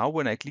 So now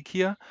when I click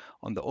here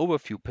on the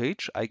overview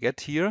page, I get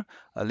here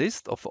a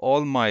list of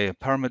all my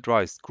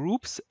parameterized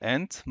groups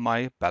and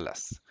my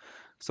ballasts.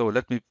 So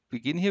let me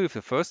begin here with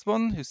the first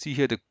one. You see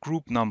here the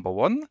group number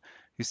 1.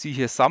 You see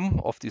here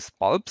some of these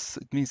bulbs.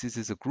 It means this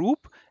is a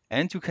group.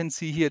 And you can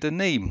see here the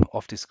name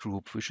of this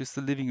group, which is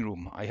the living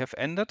room. I have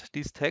entered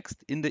this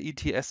text in the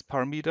ETS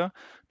parameter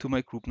to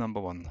my group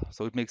number 1.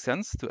 So it makes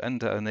sense to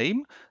enter a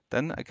name.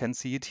 Then I can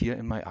see it here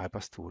in my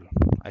IBUS tool.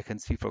 I can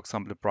see, for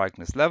example, the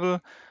brightness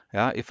level.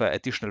 Yeah, if an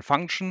additional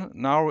function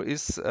now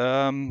is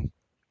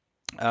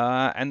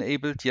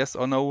enabled, yes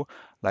or no.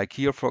 Like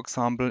here, for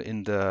example,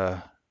 in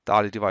the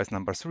DALI device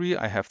number 3,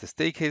 I have the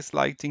staircase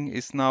lighting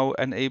is now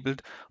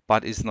enabled,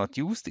 but is not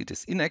used. It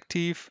is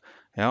inactive.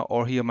 Yeah,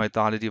 or here my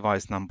DALI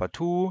device number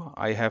 2,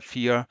 I have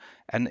here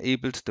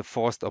enabled the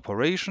forced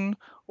operation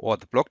or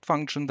the blocked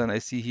function. Then I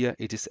see here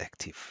it is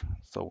active.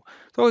 So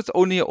it's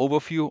only an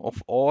overview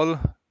of all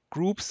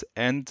groups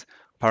and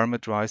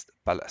parameterized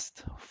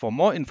ballast. For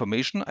more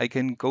information, I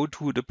can go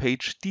to the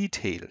page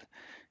detail.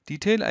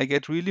 I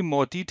get really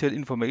more detailed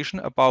information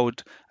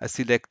about a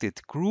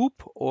selected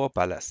group or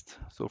ballast.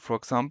 So for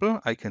example,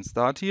 I can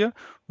start here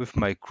with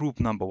my group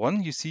number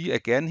 1. You see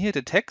again here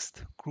the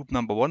text, group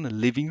number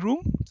 1, living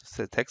room.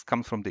 The text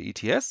comes from the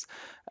ETS.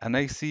 And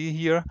I see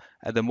here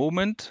at the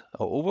moment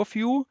an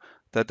overview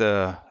that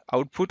the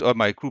output or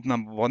my group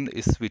number 1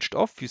 is switched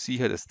off. You see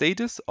here the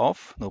status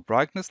of no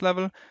brightness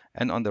level.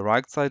 And on the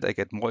right side, I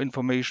get more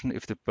information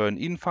if the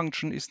burn-in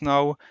function is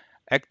now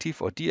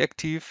active or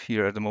deactive.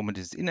 Here at the moment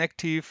it is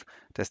inactive.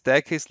 The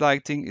staircase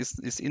lighting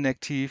is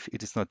inactive.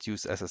 It is not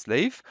used as a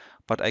slave.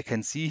 But I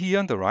can see here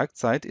on the right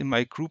side in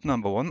my group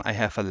number 1, I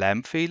have a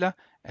lamp failure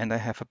and I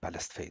have a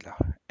ballast failure.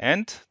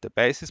 And the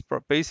basis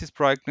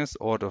brightness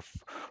or the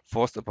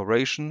forced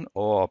operation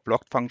or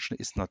blocked function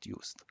is not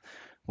used.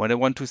 When I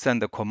want to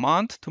send a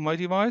command to my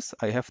device,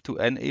 I have to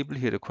enable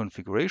here the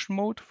configuration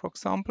mode, for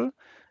example,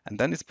 and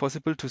then it's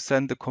possible to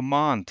send the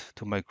command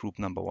to my group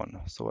number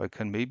 1. So I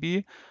can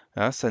maybe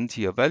send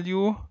here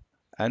value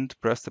and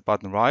press the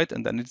button right,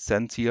 and then it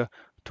sends here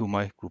to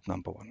my group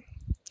number 1.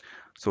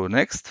 So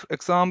next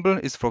example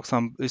is, for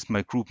example, is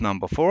my group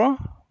number 4,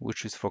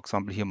 which is, for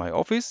example, here my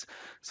office.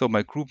 So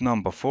my group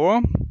number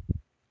 4,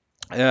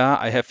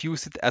 I have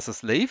used it as a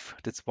slave.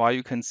 That's why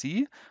you can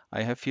see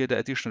I have here the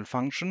additional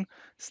function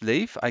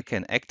slave. I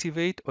can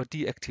activate or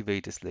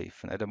deactivate a slave.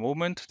 And at the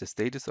moment, the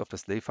status of the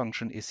slave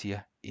function is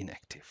here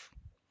inactive.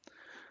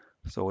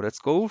 So let's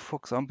go, for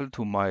example,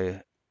 to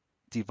my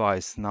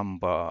device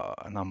number,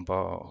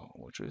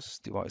 which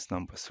is device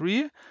number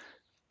 3.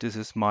 This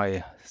is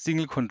my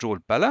single control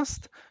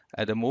ballast.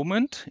 At the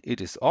moment, it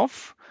is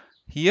off.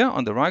 Here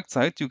on the right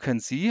side, you can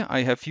see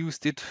I have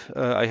used it,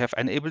 I have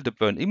enabled the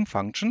burn-in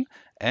function,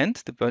 and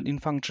the burn-in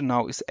function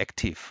now is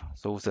active.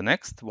 So the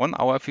next 1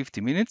 hour, 50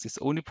 minutes is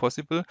only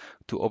possible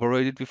to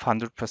operate it with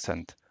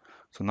 100%.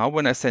 So now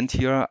when I send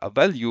here a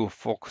value,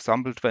 for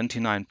example,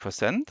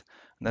 29%,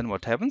 then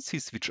what happens? He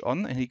switches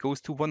on and he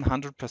goes to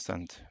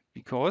 100%,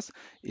 because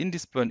in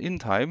this burn-in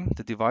time,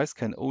 the device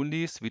can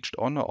only switch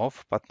on or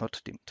off, but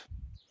not dimmed.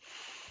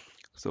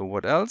 So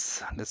what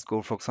else? Let's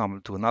go, for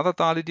example, to another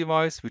DALI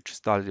device, which is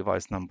DALI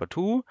device number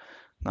 2.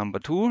 Number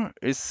 2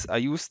 is I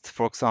used,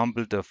 for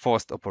example, the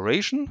forced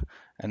operation.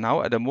 And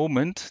now at the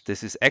moment,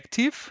 this is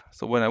active.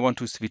 So when I want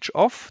to switch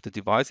off the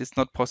device, it's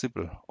not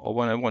possible. Or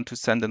when I want to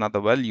send another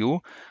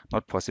value,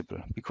 not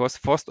possible. Because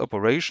forced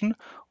operation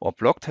or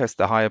blocked has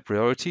the higher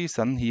priority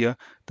than here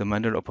the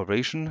manual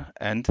operation.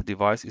 And the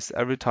device is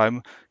every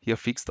time here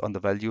fixed on the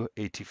value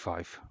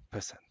 85%.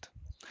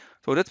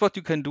 So that's what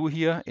you can do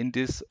here in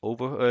this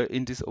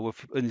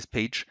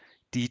page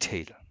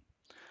detail.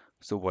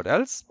 So what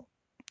else?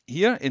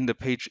 Here in the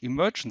page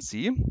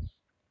emergency,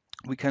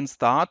 we can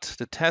start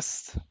the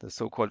test, the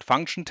so-called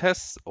function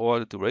tests or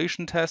the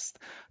duration test,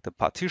 the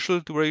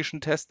partial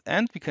duration test,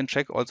 and we can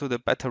check also the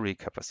battery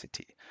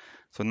capacity.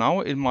 So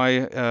now in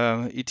my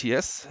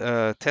ETS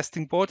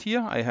testing board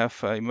here, I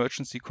have an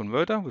emergency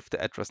converter with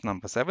the address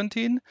number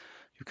 17.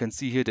 You can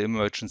see here the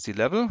emergency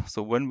level.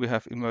 So when we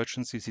have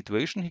emergency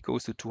situation, he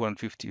goes to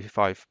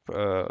 255,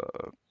 the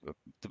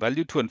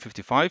value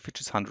 255,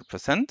 which is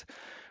 100%.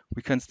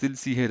 We can still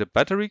see here the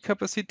battery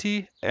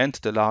capacity and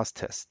the last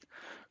test.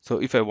 So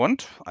if I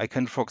want, I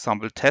can, for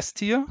example, test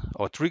here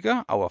or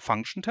trigger our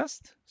function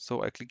test.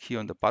 So I click here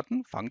on the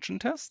button, function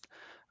test,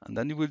 and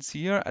then you will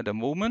see here at the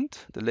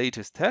moment, the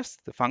latest test,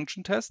 the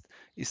function test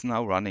is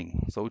now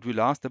running. So it will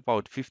last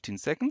about 15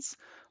 seconds.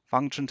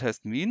 Function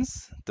test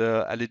means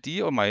the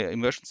LED or my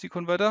emergency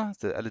converter,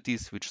 the LED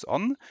switches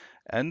on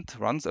and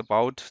runs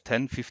about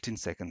 10-15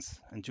 seconds.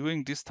 And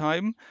during this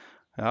time,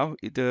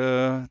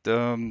 the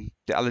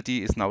LED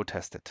is now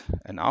tested.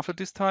 And after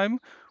this time,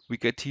 we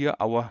get here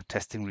our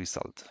testing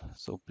result.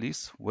 So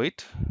please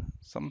wait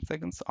some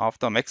seconds.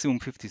 After maximum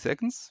 50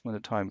 seconds, when the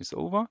time is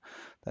over,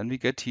 then we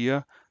get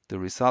here the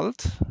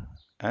result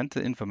and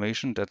the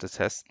information that the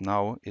test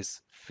now is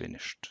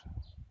finished.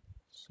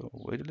 So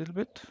wait a little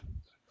bit.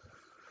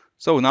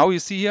 So now you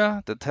see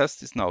here the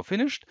test is now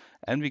finished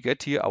and we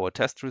get here our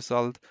test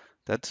result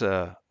that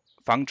the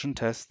function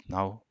test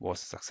now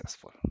was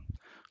successful.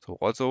 So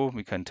also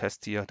we can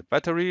test here the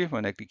battery.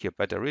 When I click here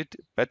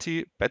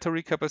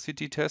battery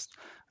capacity test,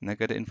 and I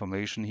get the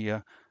information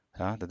here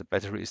that the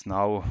battery is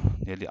now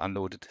nearly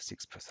unloaded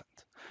 6%.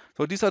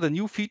 So these are the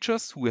new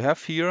features we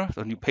have here,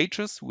 the new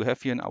pages we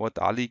have here in our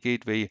DALI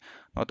gateway.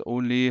 Not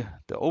only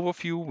the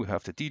overview, we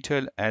have the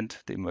detail and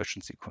the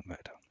emergency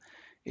converter.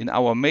 In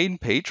our main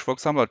page, for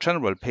example, our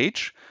general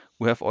page,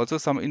 we have also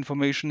some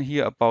information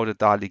here about the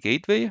DALI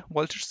gateway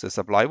voltage, the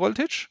supply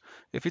voltage,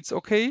 if it's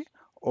okay,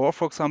 or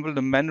for example,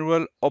 the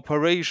manual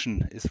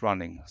operation is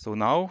running. So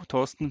now,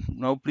 Thorsten,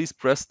 now please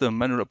press the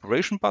manual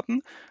operation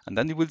button, and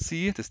then you will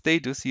see the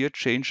status here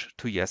change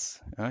to yes.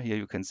 Here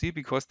you can see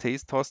because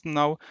Thorsten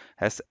now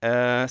has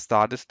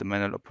started the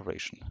manual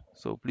operation.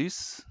 So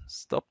please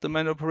stop the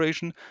manual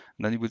operation,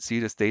 and then you will see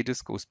the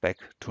status goes back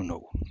to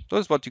no.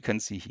 That's what you can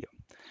see here.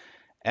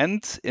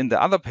 And in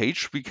the other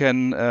page, we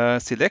can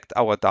select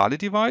our DALI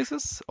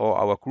devices or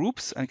our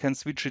groups and can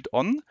switch it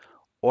on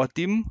or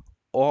dim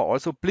or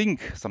also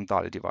blink some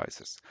DALI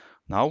devices.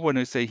 Now, when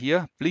I say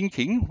here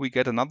blinking, we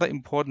get another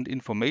important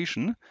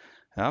information.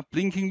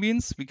 Blinking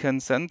means we can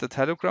send a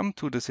telegram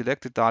to the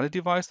selected DALI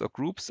device or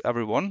groups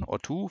every 1 or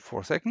 2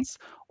 4 seconds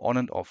on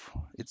and off.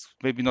 It's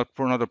maybe not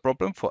a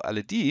problem for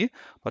LED,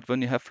 but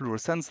when you have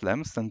fluorescence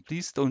lamps, then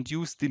please don't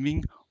use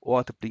dimming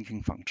or the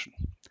blinking function.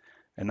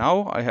 And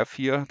now I have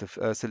here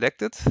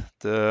selected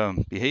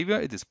the behavior.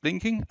 It is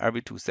blinking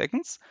every 2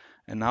 seconds.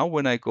 And now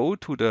when I go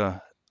to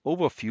the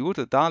overview,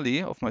 the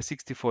DALI of my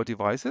 64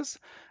 devices,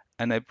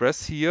 and I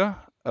press here,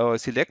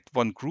 select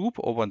one group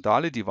or one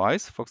DALI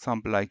device, for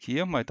example, like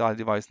here, my DALI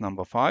device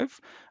number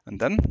 5, and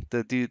then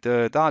the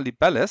DALI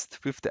ballast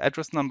with the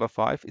address number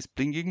 5 is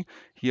blinking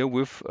here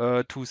with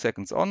 2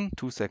 seconds on,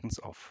 2 seconds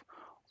off.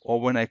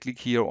 Or when I click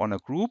here on a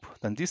group,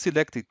 then this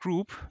selected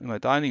group in my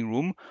dining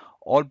room,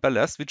 all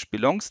ballast which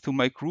belongs to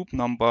my group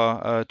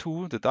number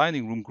 2, the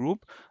dining room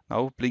group,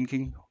 now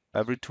blinking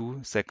every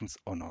 2 seconds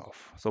on or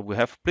off. So we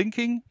have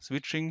blinking,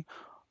 switching,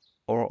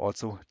 or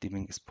also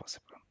dimming is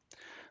possible.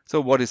 So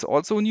what is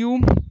also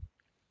new?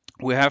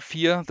 We have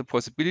here the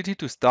possibility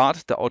to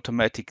start the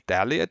automatic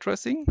DALI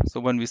addressing. So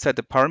when we set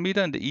a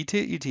parameter in the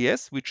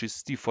ETS, which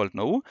is default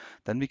no,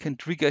 then we can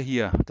trigger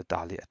here the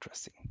DALI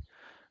addressing.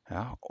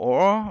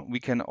 Or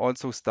we can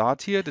also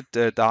start here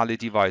the DALI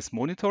device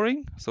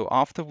monitoring. So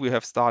after we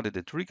have started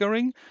the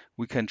triggering,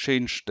 we can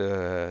change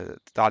the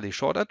DALI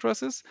short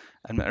addresses,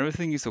 and when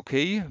everything is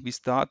okay, we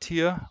start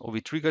here or we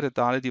trigger the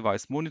DALI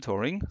device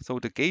monitoring. So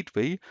the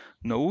gateway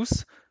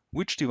knows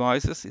which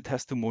devices it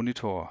has to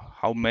monitor,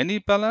 how many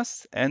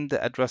ballasts, and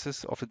the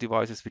addresses of the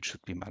devices which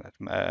should be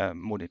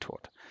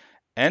monitored.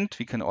 And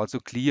we can also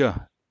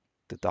clear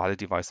the DALI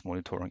device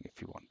monitoring if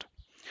you want.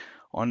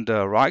 On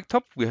the right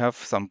top, we have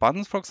some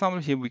buttons. For example,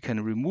 here we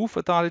can remove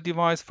a DALI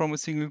device from a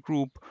single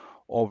group,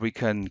 or we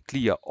can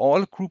clear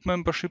all group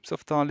memberships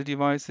of DALI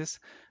devices.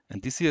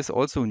 And this here is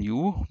also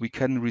new. We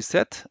can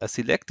reset a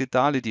selected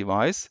DALI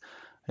device.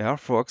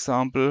 For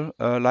example,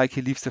 like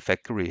he leaves the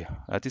factory.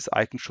 This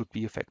icon should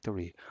be a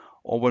factory.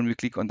 Or when we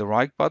click on the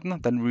right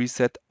button, then we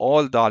reset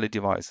all DALI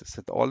devices.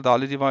 Set all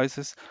DALI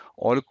devices,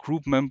 all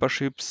group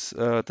memberships,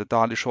 the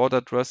DALI short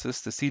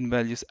addresses, the scene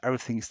values,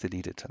 everything is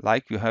deleted.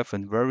 Like you have a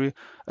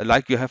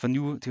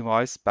new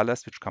device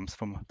ballast which comes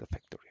from the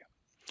factory.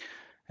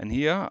 And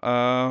here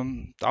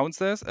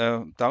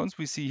downs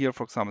we see here,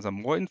 for example,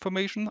 some more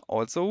information.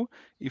 Also,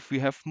 if we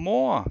have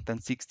more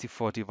than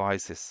 64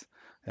 devices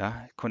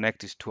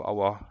connected to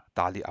our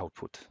DALI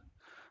output.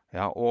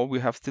 Or we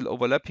have still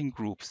overlapping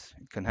groups.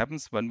 It can happen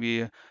when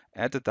we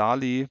add a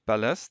DALI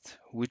ballast,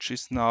 which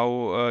is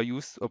now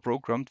used or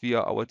programmed via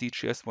our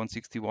DGS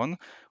 161,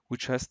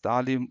 which has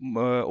DALI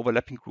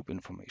overlapping group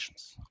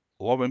informations.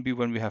 Or when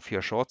we have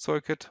here short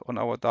circuit on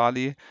our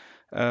DALI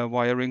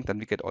wiring, then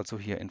we get also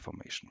here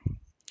information.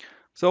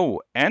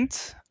 So, and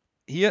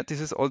here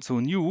this is also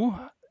new,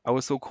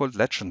 our so-called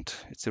legend.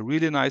 It's a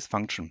really nice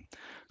function.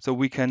 So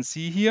we can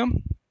see here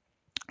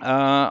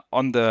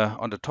on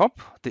the top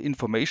the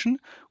information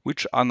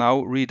which are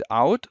now read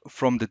out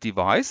from the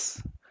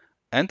device,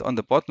 and on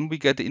the bottom we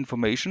get the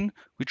information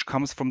which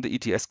comes from the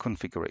ETS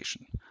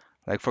configuration.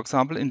 Like for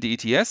example, in the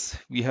ETS,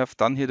 we have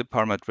done here the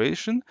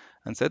parameterization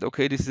and said,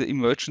 okay, this is an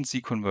emergency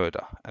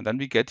converter. And then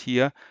we get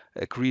here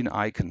a green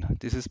icon.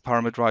 This is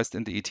parameterized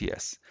in the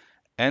ETS.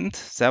 And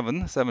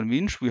 7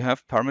 means we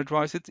have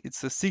parameterized it.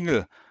 It's a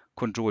single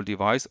control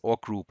device or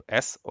group,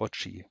 S or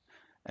G.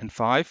 And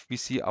 5, we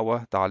see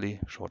our DALI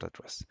short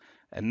address.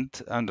 And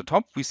on the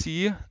top, we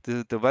see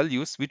the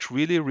values which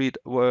really read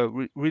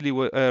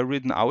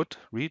out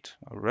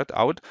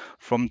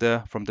from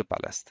the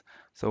ballast.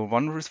 So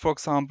one is, for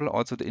example,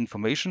 also the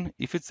information,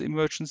 if it's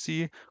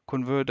emergency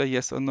converter,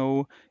 yes or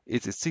no,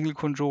 is it single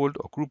controlled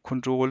or group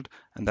controlled,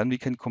 and then we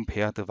can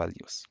compare the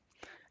values.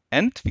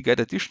 And we get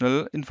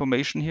additional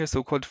information here,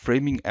 so-called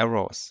framing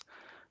errors.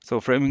 So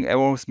framing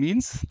errors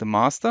means the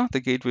master,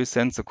 the gateway,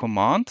 sends a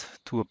command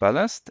to a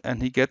ballast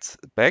and he gets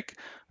back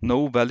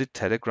no valid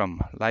telegram.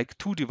 Like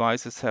two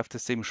devices have the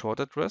same short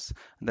address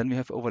and then we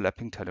have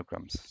overlapping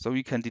telegrams. So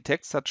we can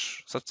detect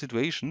such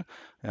situation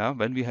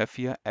when we have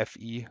here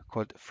FE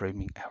called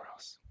framing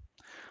errors.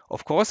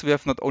 Of course, we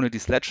have not only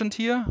this legend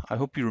here. I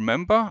hope you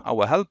remember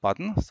our help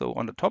button. So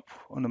on the top,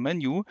 on the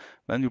menu,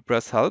 when you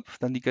press help,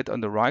 then you get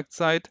on the right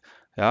side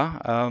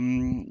a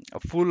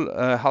full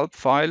help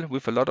file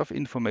with a lot of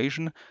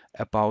information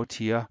about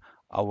here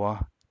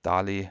our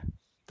DALI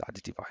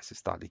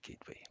devices, DALI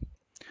gateway.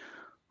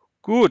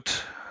 Good.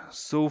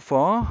 So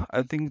far,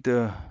 I think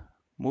the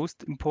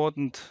most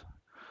important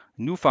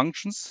new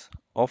functions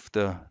of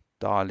the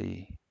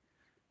DALI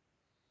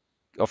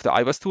of the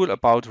IBAS tool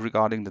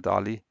regarding the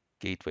DALI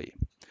gateway.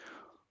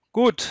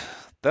 Good,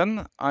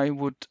 then I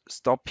would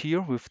stop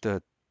here with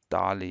the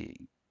DALI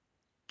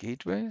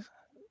gateway.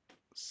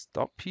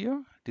 Stop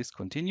here,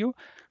 discontinue.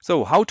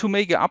 So how to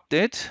make an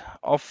update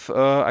of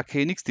a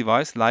KNX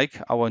device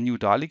like our new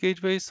DALI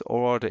gateways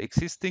or the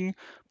existing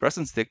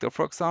presence detector,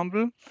 for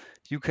example.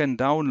 You can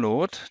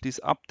download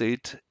this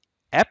update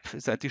app,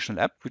 it's an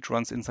additional app which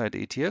runs inside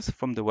the ATS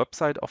from the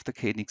website of the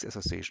KNX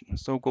Association.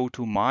 So go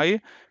to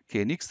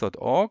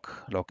myknx.org,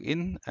 log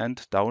in and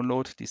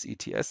download this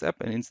ETS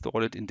app and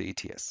install it in the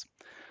ETS.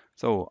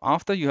 So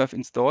after you have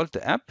installed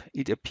the app,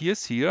 it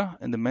appears here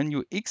in the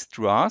menu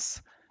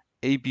Extras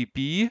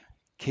ABB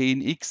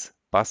KNX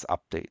bus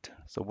update.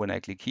 So when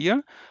I click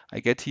here, I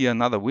get here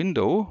another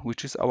window,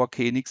 which is our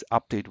KNX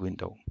update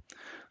window.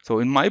 So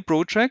in my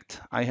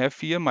project, I have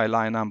here my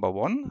line number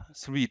 1,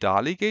 3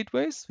 DALI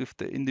gateways with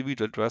the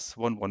individual address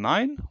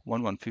 119,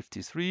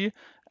 1153,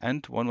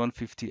 and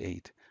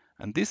 1158.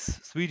 And these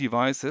 3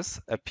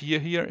 devices appear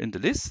here in the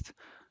list.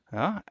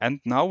 And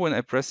now when I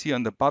press here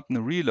on the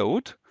button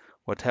reload,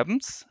 what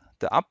happens?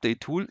 The update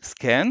tool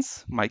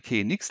scans my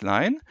KNX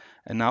line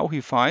and now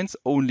he finds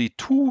only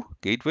 2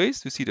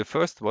 gateways. You see the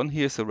first one,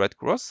 here's a red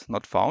cross,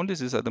 not found.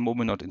 This is at the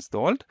moment not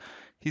installed.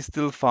 He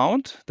still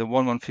found the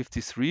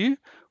 1153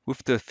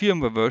 with the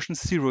firmware version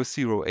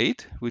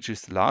 008, which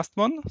is the last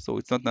one. So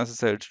it's not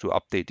necessary to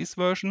update this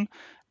version.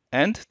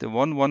 And the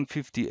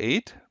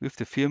 1158 with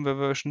the firmware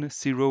version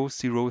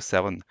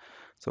 007.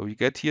 So you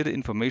get here the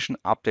information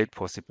update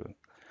possible.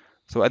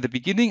 So at the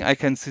beginning, I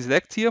can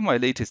select here my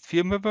latest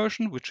firmware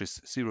version, which is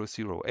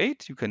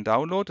 008. You can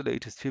download the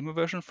latest firmware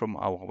version from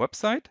our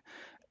website.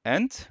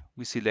 And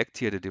we select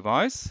here the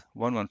device,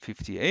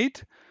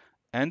 1158,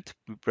 and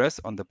we press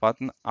on the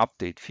button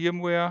Update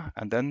Firmware,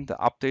 and then the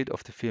update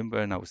of the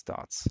firmware now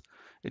starts.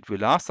 It will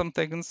last some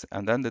seconds,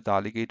 and then the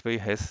DALI gateway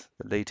has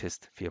the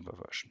latest firmware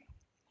version.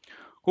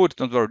 Good,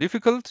 not very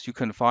difficult. You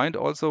can find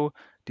also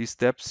these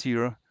steps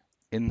here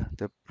in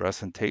the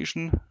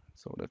presentation.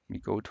 So let me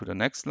go to the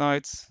next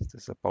slides. This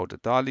is about the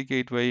DALI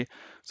gateway.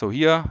 So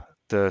here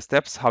the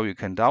steps how you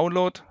can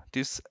download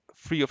this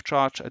free of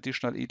charge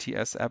additional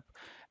ETS app,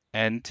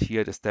 and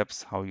here the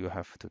steps how you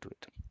have to do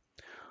it.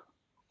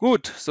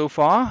 Good, so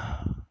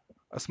far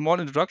a small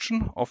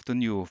introduction of the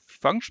new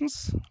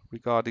functions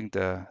regarding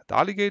the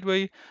DALI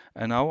gateway,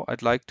 and now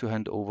I'd like to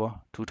hand over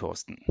to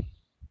Thorsten.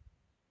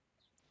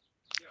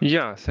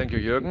 Yeah, thank you,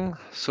 Jürgen.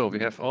 So we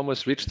have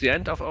almost reached the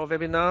end of our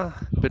webinar,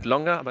 a bit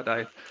longer, but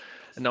I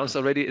announced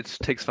already it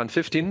takes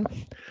 1:15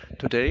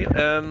 today.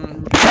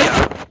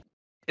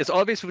 As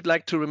always, we would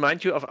like to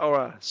remind you of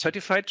our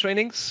certified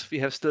trainings we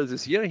have still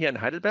this year here in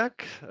Heidelberg.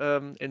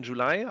 In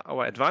July,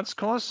 our advanced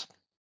course,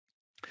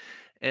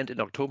 and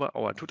in October,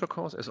 our tutor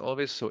course, as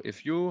always. So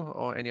if you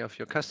or any of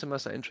your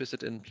customers are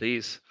interested in,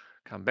 please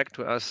come back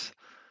to us.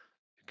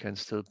 You can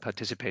still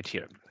participate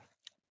here.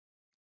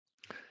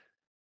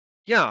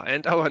 Yeah,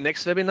 and our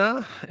next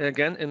webinar,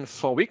 again in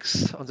 4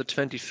 weeks, on the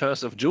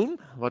 21st of June.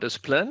 What is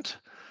planned?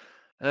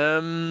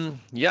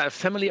 A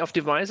family of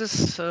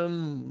devices,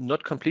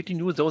 not completely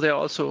new, though they're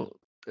also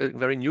a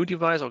very new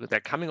device, or they're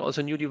coming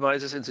also new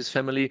devices in this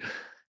family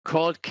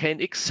called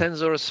KNX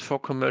sensors for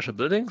commercial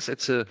buildings.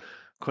 It's a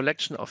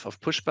collection of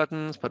push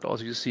buttons, but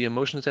also you see a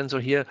motion sensor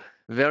here.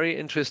 Very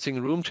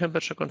interesting room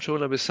temperature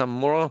controller with some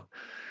more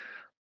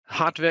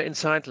hardware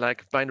inside,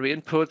 like binary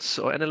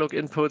inputs or analog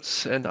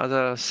inputs and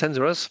other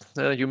sensors,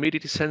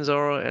 humidity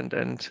sensor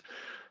and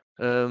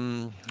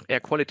air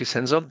quality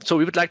sensor. So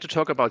we would like to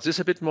talk about this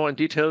a bit more in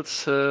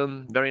details.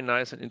 Very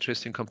nice and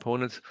interesting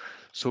components,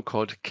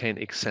 so-called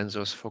KNX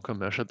sensors for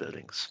commercial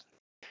buildings.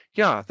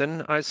 Yeah,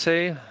 then I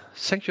say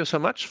thank you so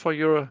much for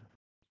your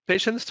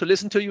patience to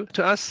listen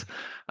to us.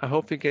 I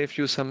hope we gave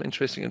you some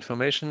interesting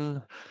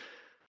information.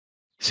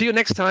 See you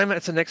next time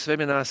at the next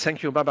webinar.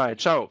 Thank you. Bye-bye.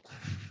 Ciao.